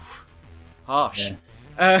it. Ooh, harsh.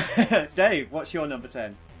 Yeah. Dave, what's your number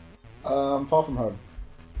 10? Far From Home.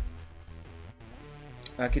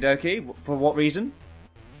 Okie dokie. For what reason?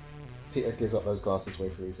 Peter gives up those glasses way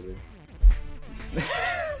too easily.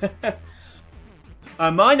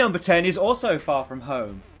 My number 10 is also Far From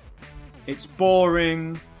Home. It's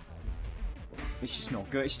boring. It's just not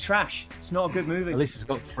good. It's trash. It's not a good movie. At least it's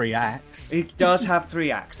got 3 acts. It does have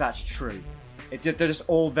 3 acts, that's true. They're just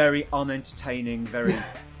all very unentertaining, very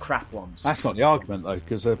crap ones. That's not the argument, though,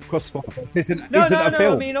 because Across the Spider-Verse isn't no, a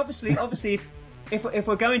film. I mean, obviously, if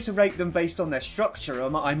we're going to rate them based on their structure,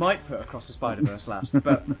 I might put Across the Spider-Verse last,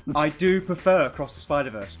 but I do prefer Across the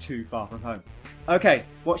Spider-Verse to Far From Home. Okay,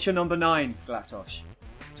 what's your number 9, Galactosh?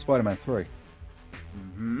 Spider-Man 3.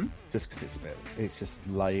 Just because it's just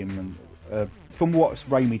lame, and from what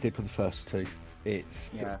Raimi did for the first 2, it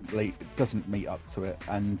doesn't meet up to it.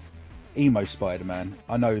 And emo Spider-Man,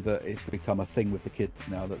 I know that it's become a thing with the kids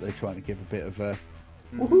now that they're trying to give a bit of a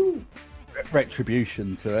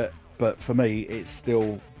retribution to it, but for me, it's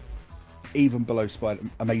still even below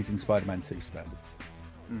Amazing Spider-Man 2 standards.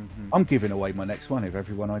 Mm-hmm. I'm giving away my next one of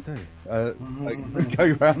every one I do.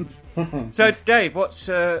 Go round. So, Dave, what's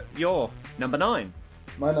your number 9?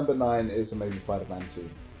 My number 9 is Amazing Spider-Man 2.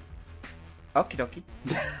 Okie dokie.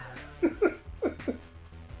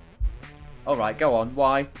 All right, go on.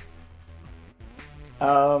 Why?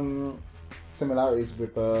 Similarities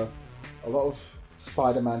with a lot of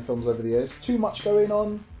Spider-Man films over the years. Too much going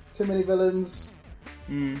on, too many villains.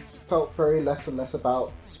 Felt very less and less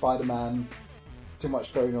about Spider-Man. Too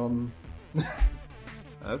much going on.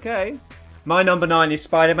 Okay. My number 9 is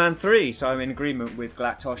Spider-Man 3, so I'm in agreement with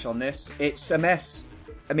Galactosh on this. It's a mess.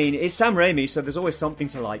 I mean, it's Sam Raimi, so there's always something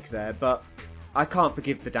to like there, but I can't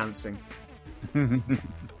forgive the dancing.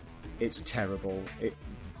 It's terrible.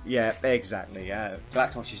 Yeah, exactly.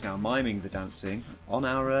 Galactosh is now miming the dancing on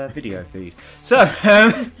our video feed. So,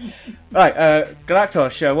 right,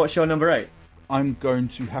 Galactosh, what's your number 8? I'm going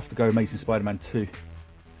to have to go Amazing Spider-Man 2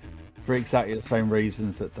 for exactly the same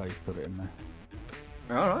reasons that Dave put it in there.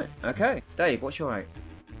 All right, okay. Dave, what's your 8?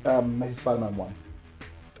 Amazing Spider-Man 1.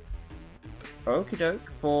 Okie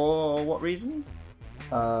doke. For what reason?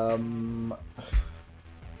 I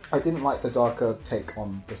didn't like the darker take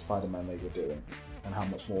on the Spider-Man they were doing and how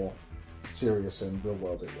much more serious and real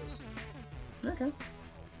world it was. Okay.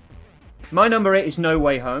 My number 8 is No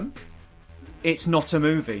Way Home. It's not a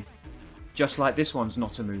movie. Just like this one's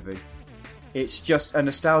not a movie. It's just a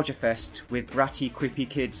nostalgia fest with bratty, quippy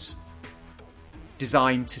kids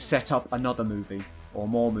designed to set up another movie or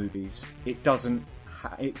more movies. It doesn't.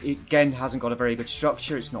 It again hasn't got a very good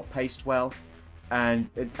structure. It's not paced well, and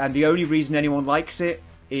the only reason anyone likes it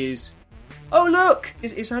is, oh look,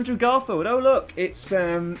 it's Andrew Garfield. Oh look, it's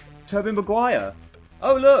Tobey Maguire.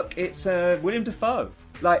 Oh look, it's William Dafoe.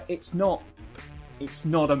 Like it's not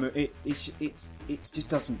a movie. It just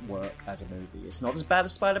doesn't work as a movie. It's not as bad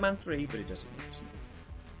as Spider-Man 3, but it doesn't work as a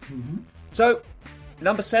movie. Mm-hmm. So,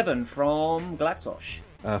 number 7 from Galactosh.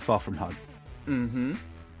 Far From Home. Mm-hmm.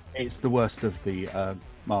 It's the worst of the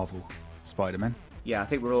Marvel Spider-Man. Yeah, I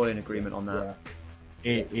think we're all in agreement on that.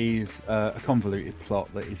 Yeah. It is a convoluted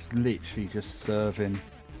plot that is literally just serving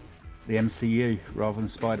the MCU rather than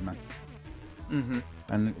Spider-Man. Mm-hmm.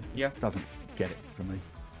 And it doesn't get it for me.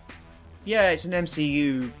 Yeah, it's an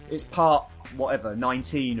MCU. It's part,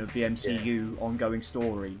 19 of the MCU ongoing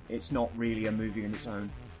story. It's not really a movie in its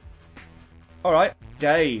own. Alright,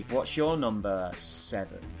 Dave, what's your number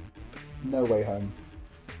 7? No Way Home.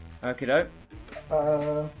 Okie doke.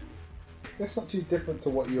 I guess not too different to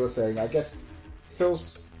what you were saying. I guess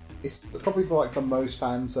it's probably like the most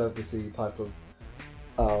fan servicey type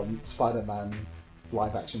of Spider-Man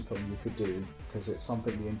live action film you could do, because it's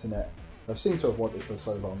something the internet have seemed to have wanted for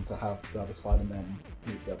so long, to have the other Spider-Men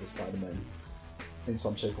meet the other Spider-Men in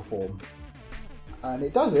some shape or form. And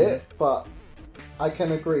it does it, but I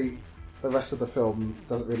can agree the rest of the film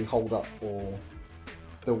doesn't really hold up, or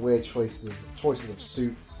the weird choices of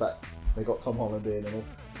suits that they got Tom Holland in and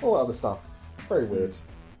all that other stuff. Very weird.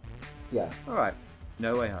 Yeah. Alright.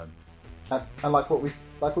 No Way Home. And like what we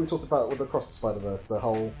talked about with Across the Spider-Verse, the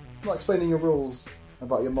whole not explaining your rules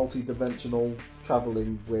about your multi-dimensional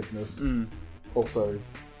travelling weirdness also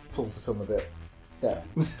pulls the film a bit. Yeah.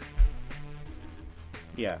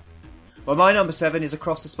 Yeah. Well, my number 7 is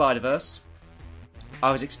Across the Spider-Verse.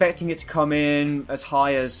 I was expecting it to come in as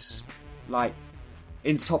high as,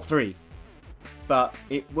 in the top 3. But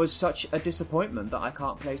it was such a disappointment that I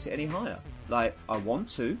can't place it any higher. I want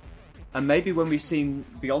to. And maybe when we've seen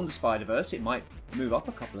Beyond the Spider-Verse, it might move up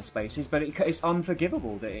a couple of spaces, but it's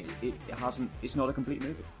unforgivable that it's not a complete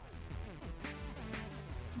movie.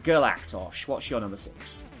 Galactosh, what's your number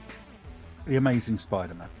 6? The Amazing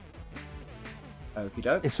Spider-Man. Okie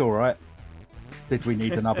doke. It's alright. Did we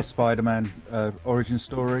need another Spider-Man origin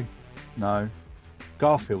story? No.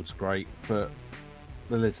 Garfield's great, but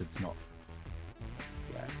the Lizard's not.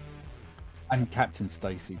 Yeah. And Captain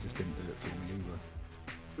Stacy just didn't do it for me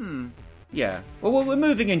either. Yeah. Well, we're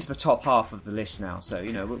moving into the top half of the list now, so,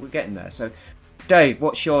 we're getting there. So, Dave,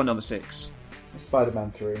 what's your number 6?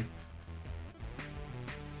 Spider-Man 3.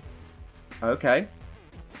 Okay.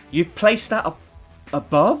 You've placed that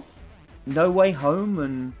above No Way Home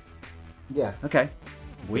and... Yeah. Okay.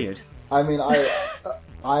 Weird. I mean,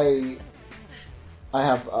 I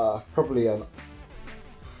have probably a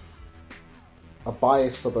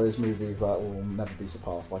bias for those movies that will never be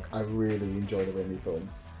surpassed. I really enjoy the Raimi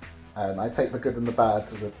films. And I take the good and the bad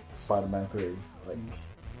with Spider-Man 3.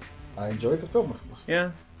 I enjoyed the film.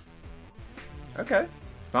 Yeah. Okay.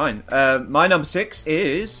 Fine. My number 6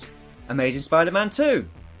 is Amazing Spider-Man 2.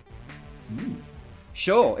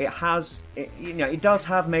 sure, it has, it does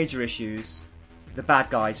have major issues. The bad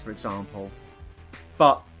guys, for example.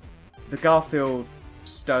 But the Garfield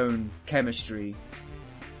Stone chemistry,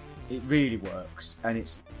 it really works, and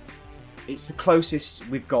it's the closest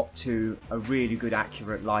we've got to a really good,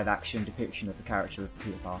 accurate live-action depiction of the character of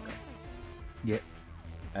Peter Parker. Yeah.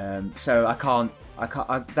 So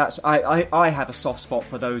I have a soft spot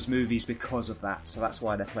for those movies because of that. So that's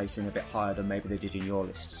why they're placing a bit higher than maybe they did in your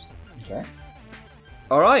lists. Okay.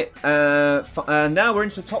 All right. Now we're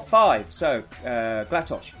into the top 5. So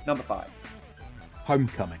Glatosh, number 5.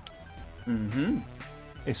 Homecoming. Mm-hmm.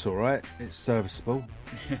 It's all right. It's serviceable.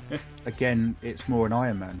 Again, it's more an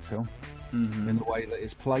Iron Man film in the way that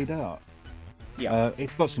it's played out. Yeah.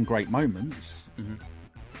 It's got some great moments. Mm-hmm.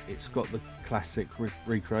 It's got the classic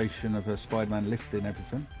recreation of a Spider-Man lifting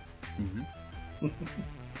everything. Mm-hmm.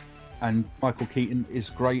 And Michael Keaton is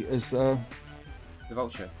great as the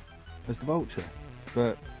Vulture.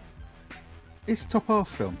 But it's a top half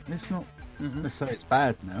film. It's not. Let's say it's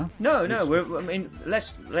bad now. No.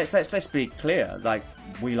 Let's be clear. Like,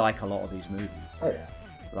 we like a lot of these movies. Oh yeah.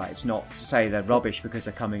 Right, it's not to say they're rubbish because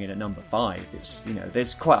they're coming in at number 5. It's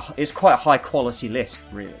it's quite a high quality list,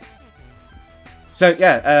 really. So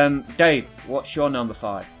yeah, Dave, what's your number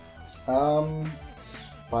 5?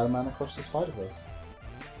 Spider-Man Across the Spider-Verse.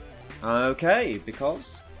 Okay,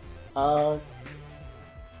 because Well,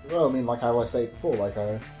 I mean, like I was saying before, like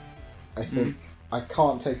I think I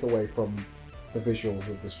can't take away from the visuals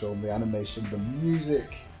of this film, the animation, the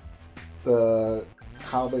music,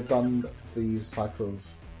 how they've done these type of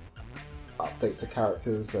update to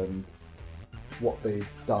characters and what they've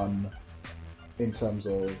done in terms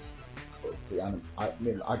of the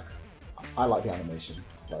I like the animation.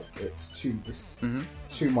 Like it's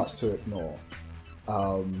too much to ignore,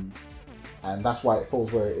 and that's why it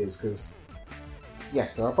falls where it is. Because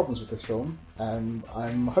yes, there are problems with this film, and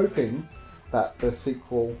I'm hoping that the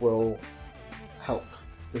sequel will help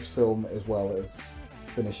this film as well as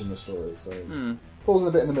finishing the story. So it falls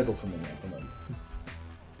a bit in the middle for me at the moment.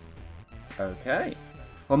 Okay.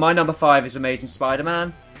 Well, my number 5 is Amazing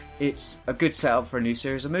Spider-Man. It's a good setup for a new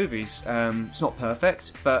series of movies. It's not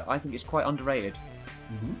perfect, but I think it's quite underrated.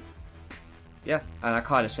 Mm-hmm. Yeah, and I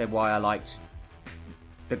kind of said why I liked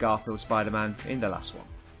the Garfield Spider-Man in the last one.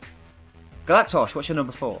 Galactosh, what's your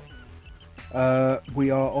number 4?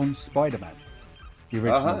 We are on Spider-Man, the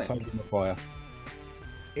original Tobey Maguire.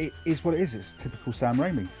 It is what it is. It's typical Sam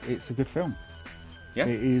Raimi. It's a good film. Yeah.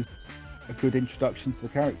 It is a good introduction to the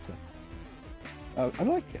character. I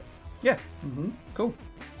like it. Yeah. Cool.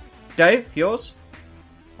 Dave, yours?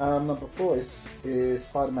 Number 4 is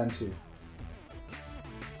Spider-Man 2.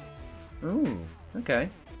 Ooh, okay.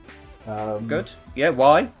 Good. Yeah,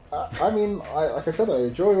 why? I mean, like I said, I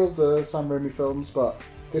enjoy all the Sam Raimi films, but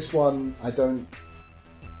this one I don't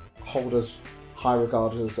hold as high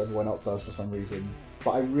regard as everyone else does for some reason.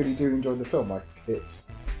 But I really do enjoy the film. Like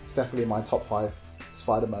it's definitely my top 5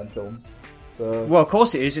 Spider-Man films. So well, of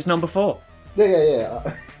course it is. It's number 4. Yeah.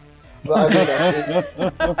 But I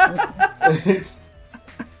mean,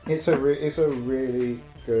 it's a really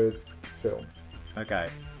good film. Okay.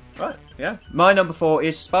 Right, yeah. My number 4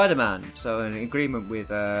 is Spider-Man, so in agreement with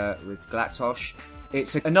Galactosh.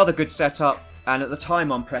 It's another good setup, and at the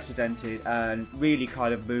time unprecedented, and really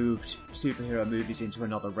kind of moved superhero movies into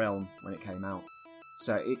another realm when it came out.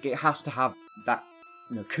 So it has to have that,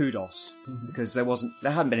 kudos, because there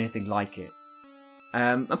hadn't been anything like it.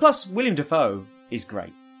 And plus, William Dafoe is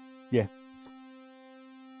great. Yeah.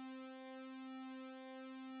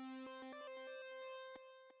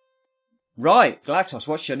 Right, Galactos,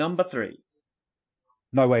 what's your number 3?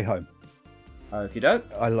 No Way Home. Okie doke.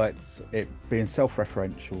 I liked it being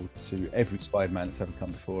self-referential to every Spider-Man that's ever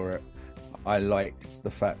come before it. I liked the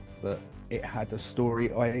fact that it had a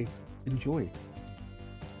story I enjoyed.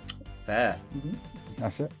 Fair.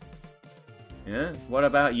 That's it. Yeah. What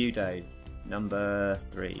about you, Dave? Number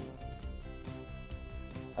 3.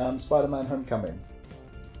 Spider-Man Homecoming.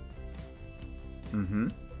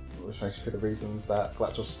 Which makes for the reasons that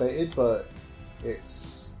Galactus stated, but I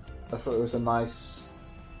thought it was a nice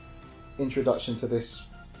introduction to this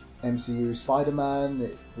MCU Spider-Man.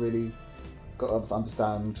 It really got us to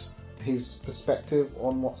understand his perspective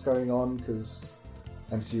on what's going on, because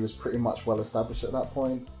MCU was pretty much well established at that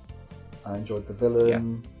point. I enjoyed the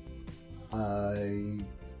villain. Yeah. I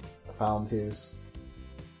found his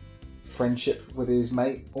friendship with his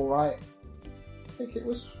mate alright. I think it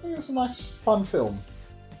was a nice, fun film.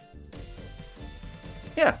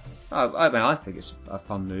 Yeah, I mean, I think it's a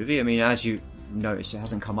fun movie. I mean, as you notice, it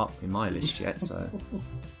hasn't come up in my list yet, so...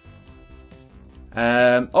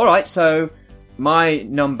 Alright, so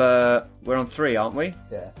We're on 3, aren't we?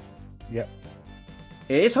 Yeah. Yep.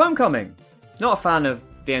 It is Homecoming. Not a fan of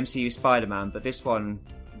the MCU Spider-Man, but this one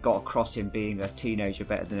got across him being a teenager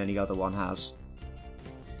better than any other one has.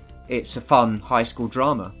 It's a fun high school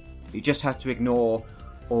drama. You just have to ignore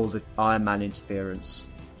all the Iron Man interference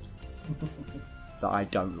that I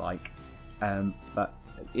don't like. But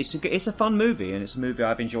it's a fun movie, and it's a movie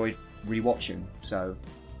I've enjoyed rewatching. So,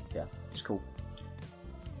 yeah, it's cool.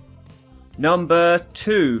 Number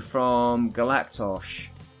 2 from Galactosh.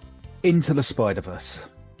 Into the Spider-Verse.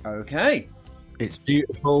 Okay. It's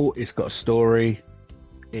beautiful. It's got a story.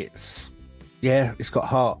 It's got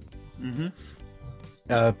heart. Mm-hmm.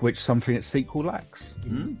 Which something its sequel lacks.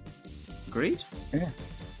 Mm. Agreed. Yeah.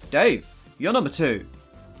 Dave, you're number 2.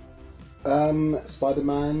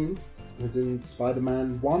 Spider-Man was in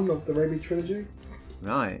Spider-Man 1 of the Raimi trilogy.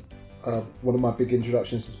 Right. One of my big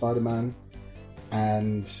introductions to Spider-Man,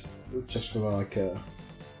 and just for like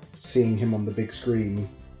seeing him on the big screen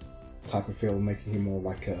type of film, making him more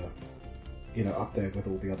like up there with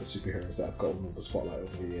all the other superheroes that have gotten all the spotlight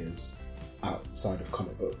over the years outside of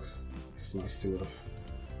comic books. It's nice to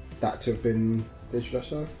have been the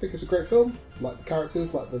introduction. I think it's a great film. Like the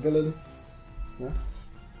characters, like the villain. Yeah.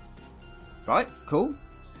 Right, cool.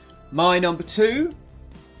 My number 2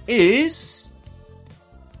 is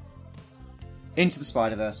Into the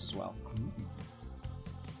Spider-Verse as well.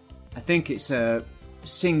 I think it's a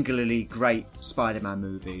singularly great Spider-Man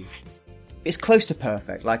movie. It's close to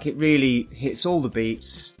perfect. Like, it really hits all the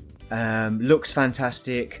beats, looks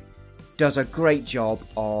fantastic, does a great job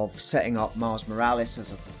of setting up Miles Morales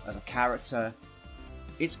as a character.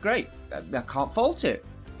 It's great. I can't fault it.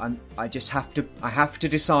 I just have to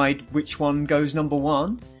decide which one goes number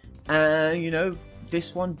 1. And,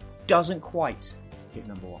 this one doesn't quite hit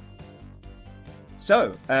number 1.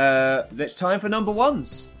 So, it's time for number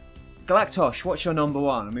 1s. Galactosh, what's your number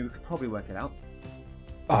 1? I mean, we could probably work it out.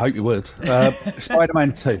 I hope you would.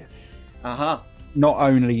 Spider-Man 2. Uh-huh. Not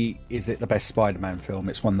only is it the best Spider-Man film,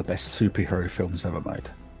 it's one of the best superhero films ever made.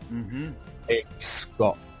 Mm-hmm. It's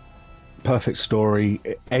got perfect story.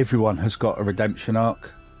 Everyone has got a redemption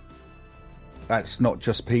arc. That's not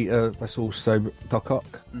just Peter, that's also Doc Ock.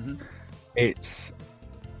 Mm-hmm. It's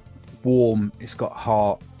warm, it's got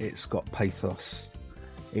heart, it's got pathos,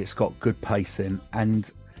 it's got good pacing, and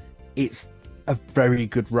it's a very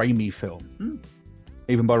good Raimi film. Mm.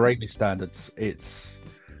 Even by Raimi standards, it's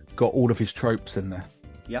got all of his tropes in there.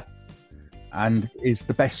 Yeah. And is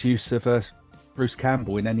the best use of Bruce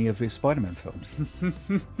Campbell in any of his Spider-Man films.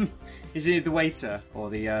 Is he the waiter or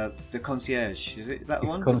the concierge? Is it that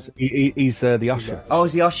one? He's the usher. Oh,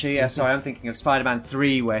 he's the usher, yeah. Sorry, I'm thinking of Spider-Man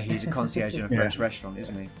 3 where he's a concierge in a French restaurant,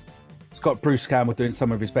 isn't he? It's got Bruce Campbell doing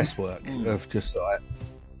some of his best work of just like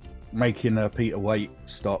making Peter wait,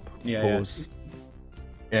 stop, pause.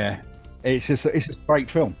 Yeah. It's just a great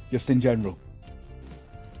film, just in general.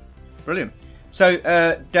 Brilliant.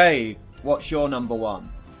 So, Dave, what's your number 1?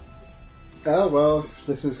 Oh, well,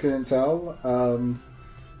 this is going to tell.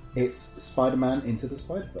 It's Spider-Man Into the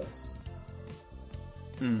Spider-Verse.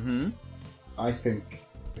 Mm-hmm. I think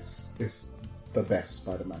it's the best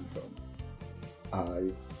Spider-Man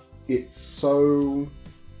film. It's so...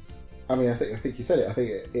 I mean, I think you said it. I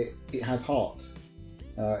think it has heart.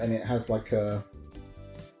 And it has like a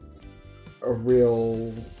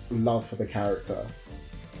real love for the character.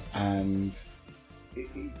 And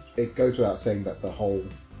it goes without saying that the whole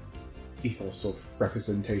ethos of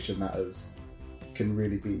representation matters can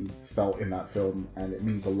really be felt in that film, and it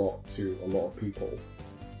means a lot to a lot of people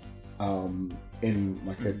in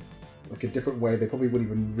like a different way they probably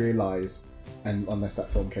wouldn't even realize unless that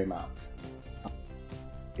film came out.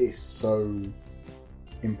 It's so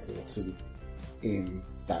important in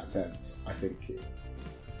that sense. I think it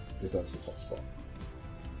deserves a top spot.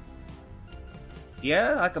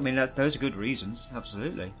 Yeah, I mean, those are good reasons.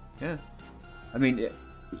 Absolutely. Yeah. I mean,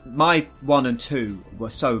 my 1 and 2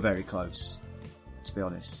 were so very close, to be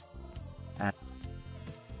honest.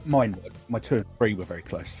 Mine, my 2 and 3 were very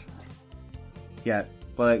close. Yeah,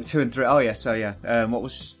 well, 2 and 3. Oh, yeah, so yeah. What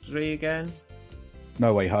was 3 again?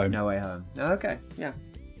 No Way Home. No Way Home. Okay, yeah.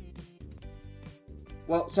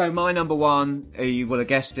 Well, so my number 1, you will have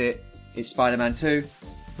guessed it, it's Spider-Man 2.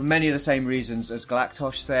 For many of the same reasons as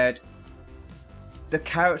Galactosh said. The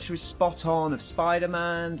character is spot on of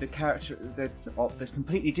Spider-Man. The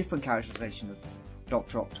completely different characterization of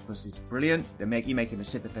Dr. Octopus is brilliant. You make him a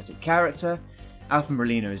sympathetic character. Alfred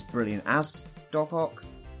Molina is brilliant as Doc Ock.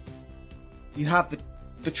 You have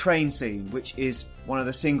the train scene, which is one of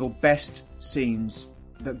the single best scenes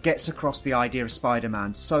that gets across the idea of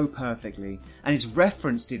Spider-Man so perfectly, and is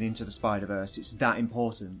referenced in Into the Spider-Verse. It's that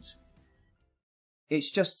important. it's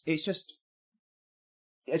just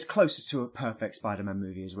as close to a perfect Spider-Man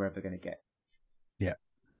movie as we're ever going to get. Yeah.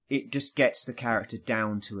 It just gets the character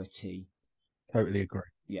down to a T. Totally agree.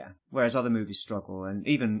 Yeah. Whereas other movies struggle, and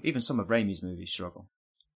even some of Raimi's movies struggle.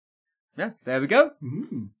 Yeah, there we go.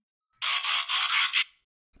 Mm.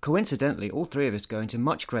 Coincidentally, all three of us go into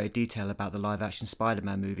much greater detail about the live-action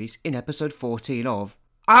Spider-Man movies in episode 14 of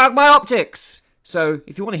Arg My Optics! So,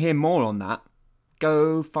 if you want to hear more on that,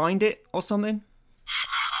 go find it or something.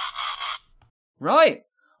 Right.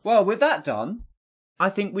 Well, with that done, I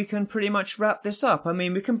think we can pretty much wrap this up. I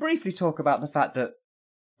mean, we can briefly talk about the fact that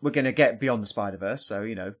we're going to get Beyond the Spider-Verse,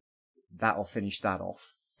 so, that'll finish that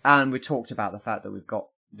off. And we talked about the fact that we've got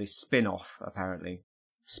this spin-off, apparently.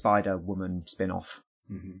 Spider-Woman spin-off.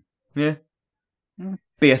 Mm-hmm. Yeah.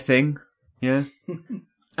 Be a thing. Yeah.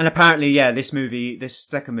 And apparently, yeah, this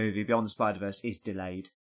second movie, Beyond the Spider-Verse, is delayed.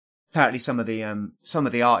 Apparently some of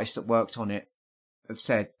the artists that worked on it have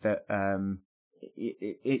said that,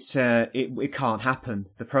 it can't happen.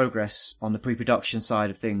 The progress on the pre-production side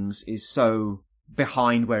of things is so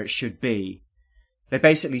behind where it should be. They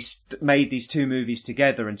basically made these two movies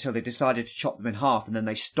together until they decided to chop them in half, and then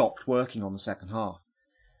they stopped working on the second half.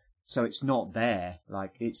 So it's not there.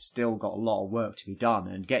 Like, it's still got a lot of work to be done,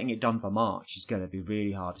 and getting it done for March is going to be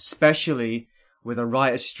really hard, especially with a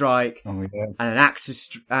writer's strike and an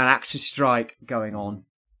actor's strike going on.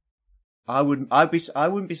 I wouldn't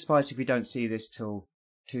be surprised if we don't see this till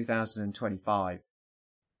 2025.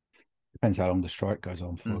 Depends how long the strike goes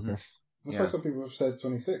on for, I guess. That's why some people have said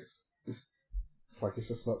 26. It's like it's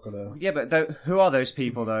just not gonna. Yeah, but who are those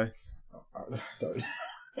people though? I don't.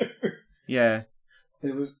 Yeah.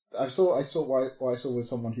 It was. I saw what I saw was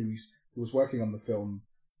someone who was working on the film,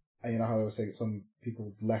 and you know how I was saying some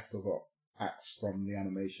people left or got axed from the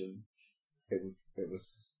animation. It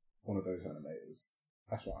was one of those animators.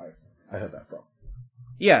 That's what I heard that from.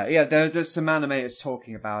 Yeah. There's some animators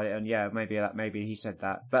talking about it, and yeah, maybe he said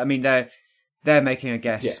that. But I mean, they're making a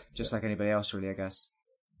guess, just like anybody else, really, I guess.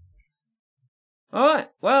 All right.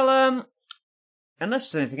 Well,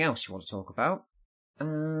 unless there's anything else you want to talk about,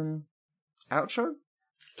 outro.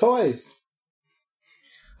 Toys.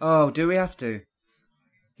 Oh, do we have to?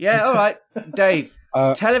 Yeah. All right, Dave.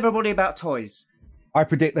 Tell everybody about toys. I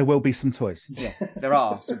predict there will be some toys. Yeah, there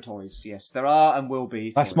are some toys. Yes, there are and will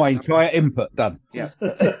be. That's my entire input done. Yeah.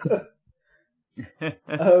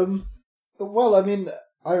 Well, I mean,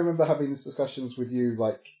 I remember having these discussions with you,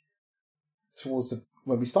 like,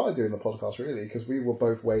 when we started doing the podcast, really, because we were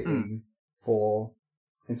both waiting for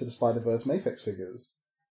Into the Spider-Verse Mafex figures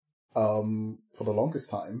for the longest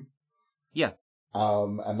time. Yeah.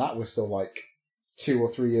 And that was still, like, 2 or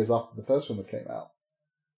 3 years after the first one that came out.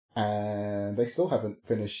 And they still haven't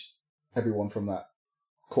finished everyone from that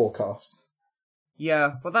core cast.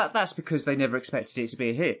 Yeah, well, that's because they never expected it to be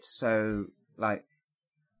a hit, so, like...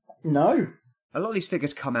 No. A lot of these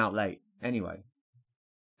figures come out late, anyway.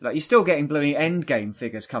 Like, you're still getting bloody Endgame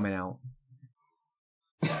figures coming out.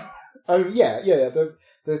 Oh, yeah,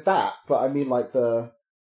 there's that, but I mean, like,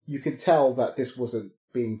 you could tell that this wasn't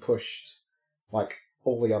being pushed like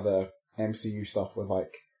all the other MCU stuff with,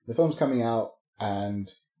 like, the film's coming out,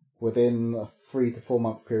 and within a 3 to 4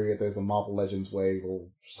 month period, there's a Marvel Legends wave or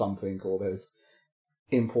something, or there's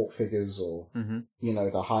import figures, or,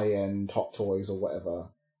 the high-end Hot Toys or whatever.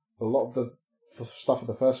 A lot of the stuff of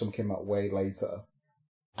the first one came out way later,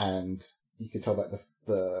 and you could tell that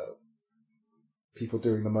the people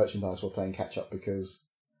doing the merchandise were playing catch-up because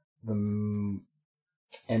the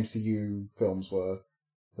MCU films were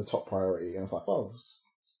the top priority, and it's like, well,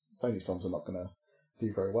 Sony's films are not going to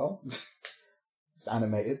do very well. It's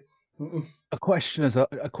animated. A question as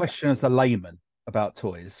a layman about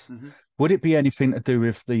toys. Mm-hmm. Would it be anything to do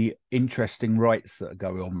with the interesting rights that are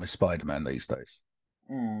going on with Spider-Man these days?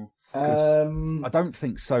 I don't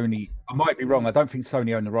think Sony. I might be wrong. I don't think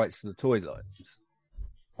Sony own the rights to the toy lines.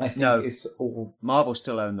 I think it's all Marvel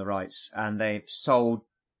still own the rights, and they've sold.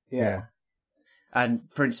 Yeah. And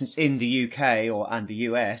for instance, in the UK and the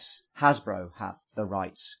US, Hasbro have the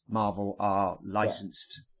rights. Marvel are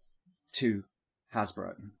licensed to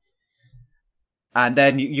Hasbro. And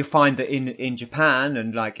then you find that in Japan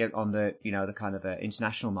and like on the the kind of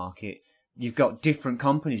international market, you've got different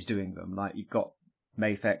companies doing them. Like you've got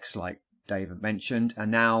Mafex, like David mentioned,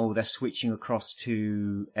 and now they're switching across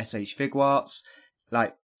to SH Figuarts,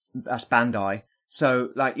 like that's Bandai. So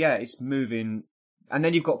like it's moving. And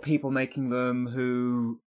then you've got people making them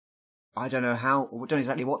who I don't know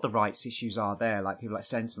exactly what the rights issues are there. Like people like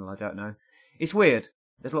Sentinel, I don't know. It's weird.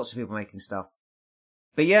 There's lots of people making stuff.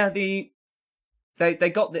 But yeah, they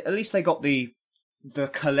got at least they got the the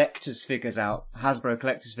collector's figures out, Hasbro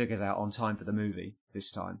collector's figures out on time for the movie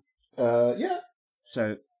this time. Yeah.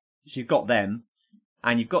 So you've got them,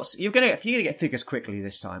 and you're gonna get figures quickly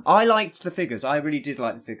this time. I liked the figures. I really did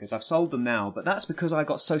like the figures. I've sold them now, but that's because I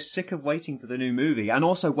got so sick of waiting for the new movie and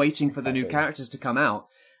also waiting for the new characters to come out,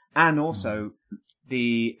 and also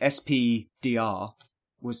the SPDR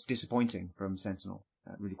was disappointing from Sentinel.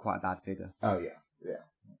 Really quite a bad figure. Oh yeah.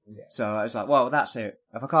 So I was like, well, that's it.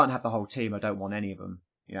 If I can't have the whole team, I don't want any of them.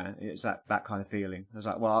 Yeah, it's that kind of feeling. I was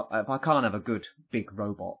like, well, if I can't have a good big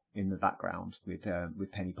robot in the background with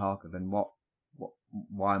Penny Parker, then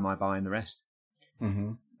why am I buying the rest?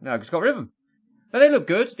 Mm-hmm. No, I just got rid of them. But they look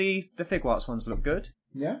good. The Figuarts ones look good.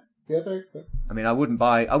 Yeah, they're good. I mean, I wouldn't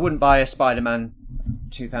buy a Spider-Man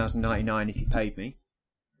 2099 if you paid me,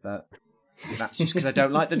 but that's just because I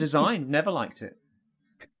don't like the design. Never liked it.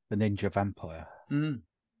 The Ninja Vampire. Mm.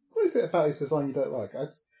 What is it about his design you don't like?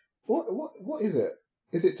 What is it?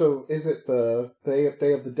 Is it the Day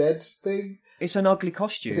of the Dead thing? It's an ugly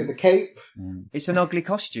costume. Is it the cape? Mm. It's an ugly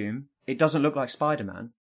costume. It doesn't look like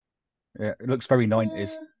Spider-Man. Yeah, it looks very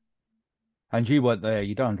 90s. And you weren't there.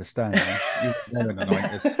 You don't understand. You weren't there in the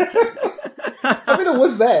 90s. I mean, I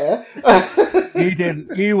was there.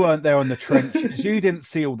 You weren't there on the trenches. You didn't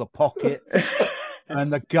see all the pockets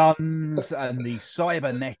and the guns and the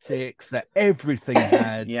cybernetics that everything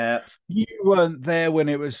had. Yeah. You weren't there when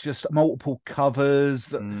it was just multiple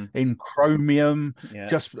covers in chromium,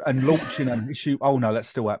 and launching an issue. Oh no, that's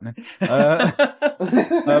still happening.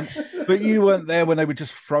 But you weren't there when they were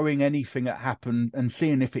just throwing anything that happened and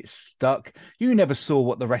seeing if it stuck. You never saw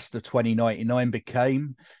what the rest of 2099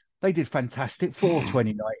 became. They did Fantastic Four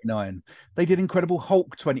 2099. They did Incredible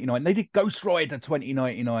Hulk 2099. They did Ghost Rider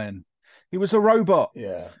 2099. He was a robot.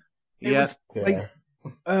 Yeah. It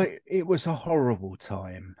was a horrible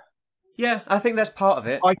time. Yeah, I think that's part of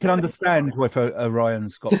it. I can understand if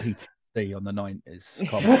Orion's got PTSD on the 90s.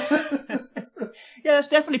 Yeah, that's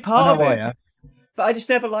definitely part of it. Yeah. But I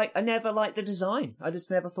never liked the design. I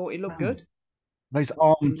just never thought it looked good. Those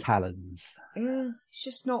arm talons. Yeah, it's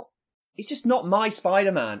just not my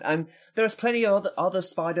Spider-Man. And there's plenty of other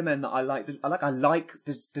Spider-Men that I like. I like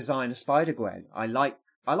the design of Spider-Gwen. I like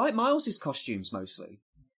Miles's costumes mostly.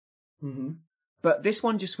 Mm-hmm. But this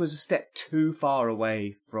one just was a step too far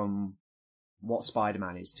away from what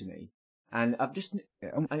Spider-Man is to me. And I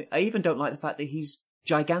even don't like the fact that he's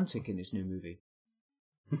gigantic in this new movie.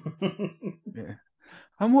 Yeah.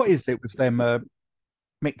 And what is it with them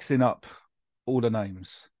mixing up all the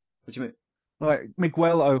names? What do you mean? Like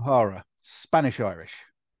Miguel O'Hara, Spanish-Irish.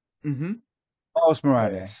 Mm-hmm. Miles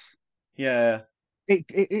Morales. Yeah.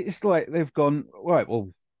 It's like they've gone, right,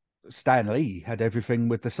 well, Stan Lee had everything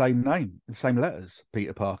with the same name, the same letters.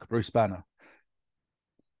 Peter Parker, Bruce Banner.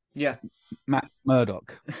 Yeah. Matt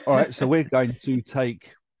Murdock. All right, so we're just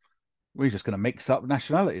going to mix up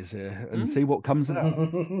nationalities here and see what comes out.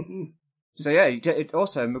 So yeah,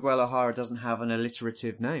 also Miguel O'Hara doesn't have an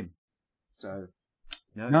alliterative name. So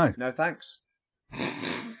no thanks.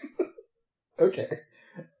 Okay.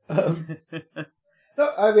 No,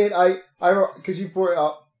 I mean, I because you brought it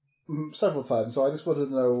up several times, so I just wanted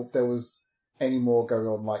to know if there was any more going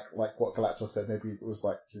on, like what Galactus said. Maybe it was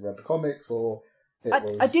like you read the comics, or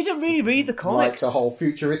I didn't really read the comics. Like the whole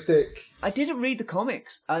futuristic. I didn't read the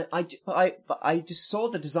comics. I just saw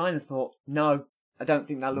the design and thought, no, I don't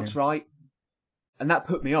think that looks right, and that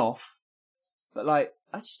put me off. But like,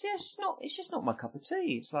 it's just not my cup of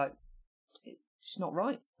tea. It's like, it's not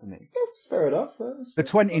right for me. It's fair enough. The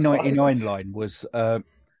 2099 line was a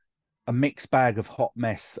mixed bag of hot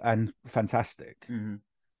mess and fantastic. Mm-hmm.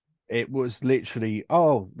 It was literally,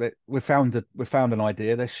 we found an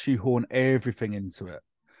idea. Let's shoehorn everything into it,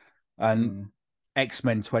 and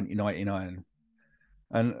X-Men 2099,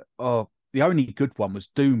 and the only good one was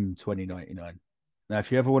Doom 2099. Now,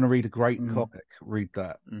 if you ever want to read a great comic, read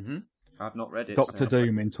that. Mm-hmm. I've not read it. Doctor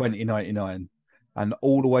Doom in 2099, and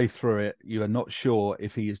all the way through it, you are not sure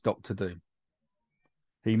if he is Doctor Doom.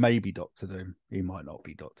 He may be Doctor Doom. He might not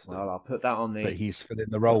be Doctor Doom. Well, I'll put that on the... But he's filling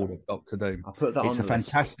the role of Doctor Doom. I'll put that on the list. It's a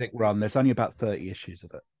fantastic run. There's only about 30 issues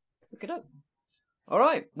of it. Look it up. All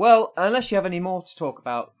right. Well, unless you have any more to talk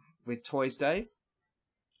about with toys, Dave?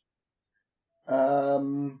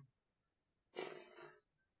 Complete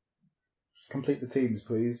the teams,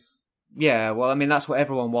 please. Yeah, well, I mean, that's what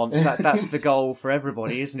everyone wants. That's the goal for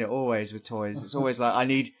everybody, isn't it? Always with toys. It's always like, I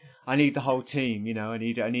need the whole team, you know, I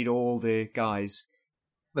need all the guys.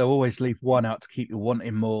 They'll always leave one out to keep you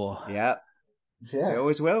wanting more. Yeah. They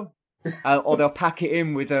always will. Or they'll pack it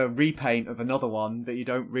in with a repaint of another one that you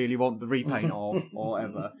don't really want the repaint of, or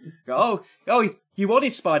whatever. Go, oh, you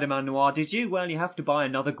wanted Spider-Man Noir, did you? Well, you have to buy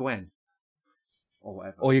another Gwen. or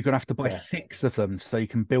whatever. Or you're going to have to buy 6 of them so you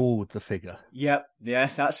can build the figure. Yep,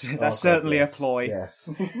 yes, that's certainly a ploy.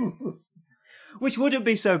 Yes. Which wouldn't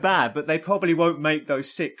be so bad, but they probably won't make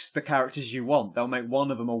those 6 the characters you want. They'll make one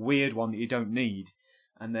of them a weird one that you don't need.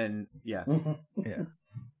 And then, yeah. Yeah.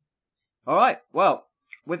 All right, well,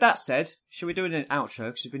 with that said, shall we do an outro?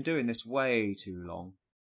 Because we've been doing this way too long.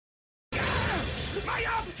 My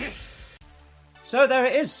optics! So there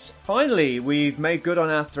it is. Finally, we've made good on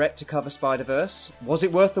our threat to cover Spider-Verse. Was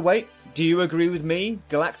it worth the wait? Do you agree with me,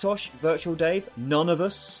 Galactosh, Virtual Dave? None of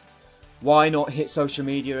us? Why not hit social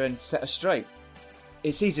media and set us straight?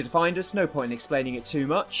 It's easy to find us, no point in explaining it too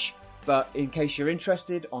much. But in case you're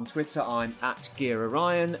interested, on Twitter I'm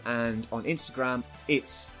 @GearOrion, and on Instagram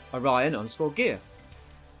it's Orion_Gear.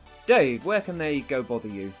 Dave, where can they go bother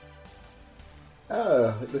you?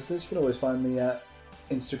 Listeners, you can always find me at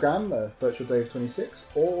Instagram, VirtualDave26,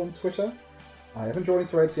 or on Twitter. I haven't joined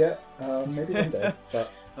Threads yet. Maybe one day.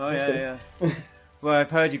 But oh yeah. Well, I've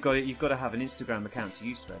heard you've got to have an Instagram account to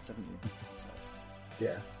use Threads, haven't you? So.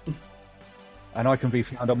 Yeah. And I can be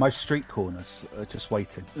found on most street corners, just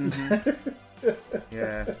waiting. Mm-hmm.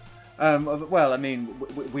 Yeah. Well, I mean,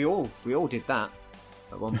 we all did that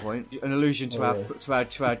at one point. An allusion to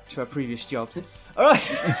our previous jobs. All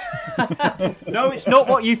right. No, it's not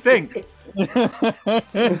what you think.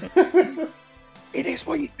 It is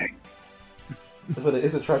what you think. But it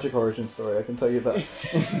is a tragic origin story, I can tell you that.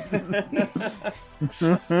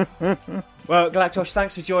 Well, Galactosh,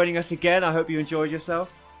 thanks for joining us again. I hope you enjoyed yourself.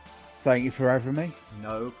 Thank you for having me.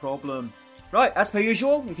 No problem. Right, as per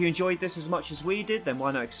usual, if you enjoyed this as much as we did, then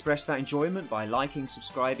why not express that enjoyment by liking,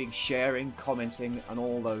 subscribing, sharing, commenting, and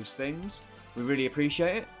all those things. We really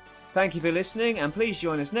appreciate it. Thank you for listening, and please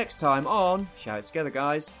join us next time on, shout it together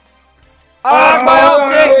guys, Arg My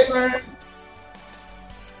Optics!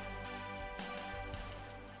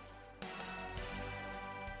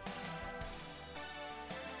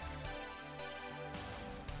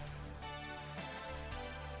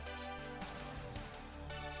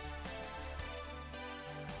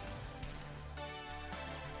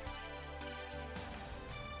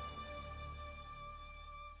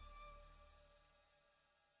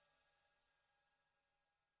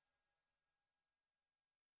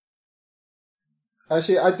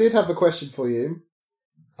 Actually, I did have a question for you.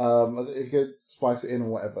 If you could spice it in or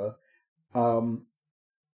whatever.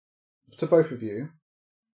 To both of you.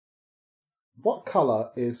 What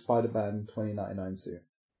colour is Spider-Man 2099 suit?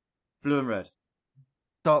 Blue and red.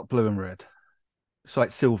 Dark blue and red. It's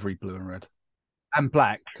like silvery blue and red. And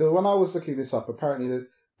black. Because when I was looking this up, apparently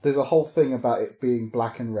there's a whole thing about it being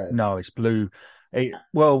black and red. No, it's blue.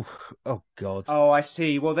 Oh God. Oh, I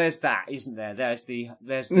see. Well, there's that, isn't there? There's What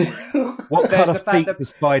there's colour the fact feet that- does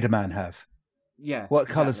Spider-Man have? Yeah. What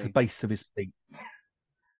colour's the exactly. base of his feet?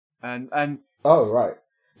 And Oh, right.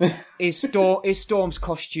 is Storm's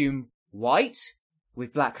costume white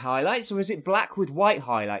with black highlights, or is it black with white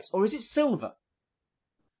highlights, or is it silver?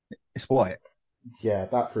 It's white. Yeah,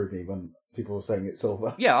 that threw me when people were saying it's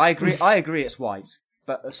silver. Yeah, I agree it's white,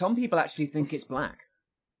 but some people actually think it's black.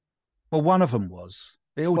 Well, one of them was.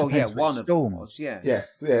 It all depends. One of them Storm was, yeah.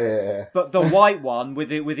 Yes, yeah. But the white one with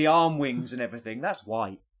the arm wings and everything, that's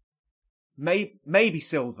white. Maybe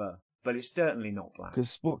silver, but it's certainly not black.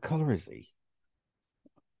 Because what colour is he?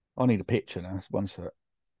 I need a picture now. One sec.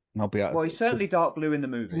 And I'll be out. Well, he's certainly dark blue in the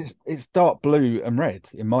movie. It's dark blue and red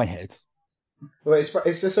in my head. Well,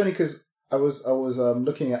 it's just only because I was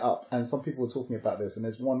looking it up, and some people were talking about this, and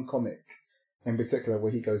there's one comic in particular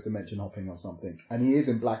where he goes dimension hopping or something, and he is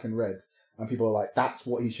in black and red, and people are like, that's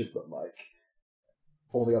what he should look like.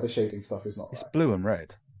 All the other shading stuff is not It's right. blue and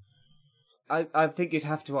red. I think you'd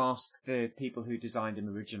have to ask the people who designed him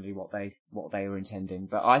originally what they were intending,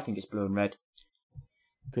 but I think it's blue and red.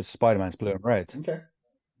 Because Spider-Man's blue and red. Okay.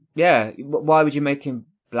 Yeah, why would you make him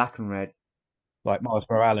black and red? Like Miles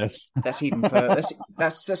Morales. That's even further.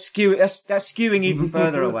 That's skewing even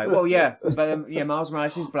further away. Well, yeah, but Miles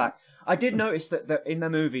Morales is black. I did notice that in the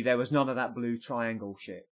movie there was none of that blue triangle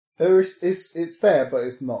shit. It's there, but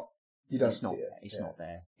it's not. You don't see it. It's not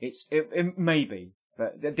there. It maybe,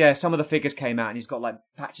 but yeah, some of the figures came out and he's got like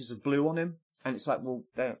patches of blue on him, and it's like, well,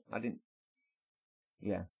 I didn't.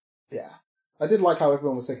 Yeah. Yeah. I did like how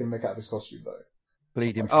everyone was taking the mick out of his costume, though.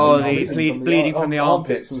 Bleeding. Bleeding from the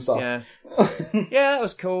armpits and stuff. Yeah. Yeah, that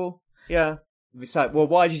was cool. Yeah. It's like, well,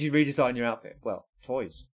 why did you redesign your outfit? Well,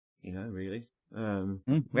 toys. Really.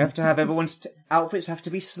 We have to have everyone's outfits have to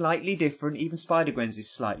be slightly different. Even Spider-Gwen's is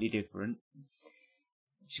slightly different.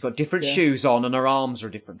 She's got different shoes on, and her arms are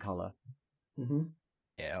a different colour. Mm-hmm.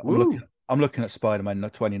 Yeah, I'm looking at Spider-Man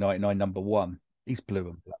 2099 #1. He's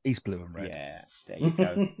blue and red. Yeah, there you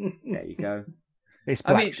go. There you go. It's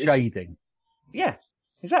black shading. Yeah,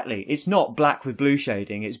 exactly. It's not black with blue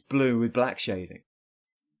shading, it's blue with black shading.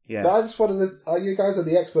 Yeah. I just wanted to... you guys are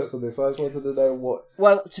the experts on this, so I just wanted to know what...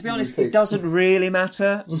 Well, to be honest, it doesn't really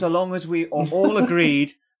matter, so long as we are all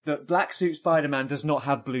agreed that Black Suit Spider-Man does not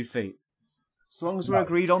have blue feet. So long as we're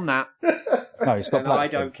agreed on that, no, it's got then I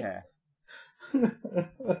don't care.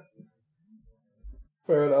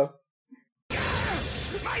 Fair enough.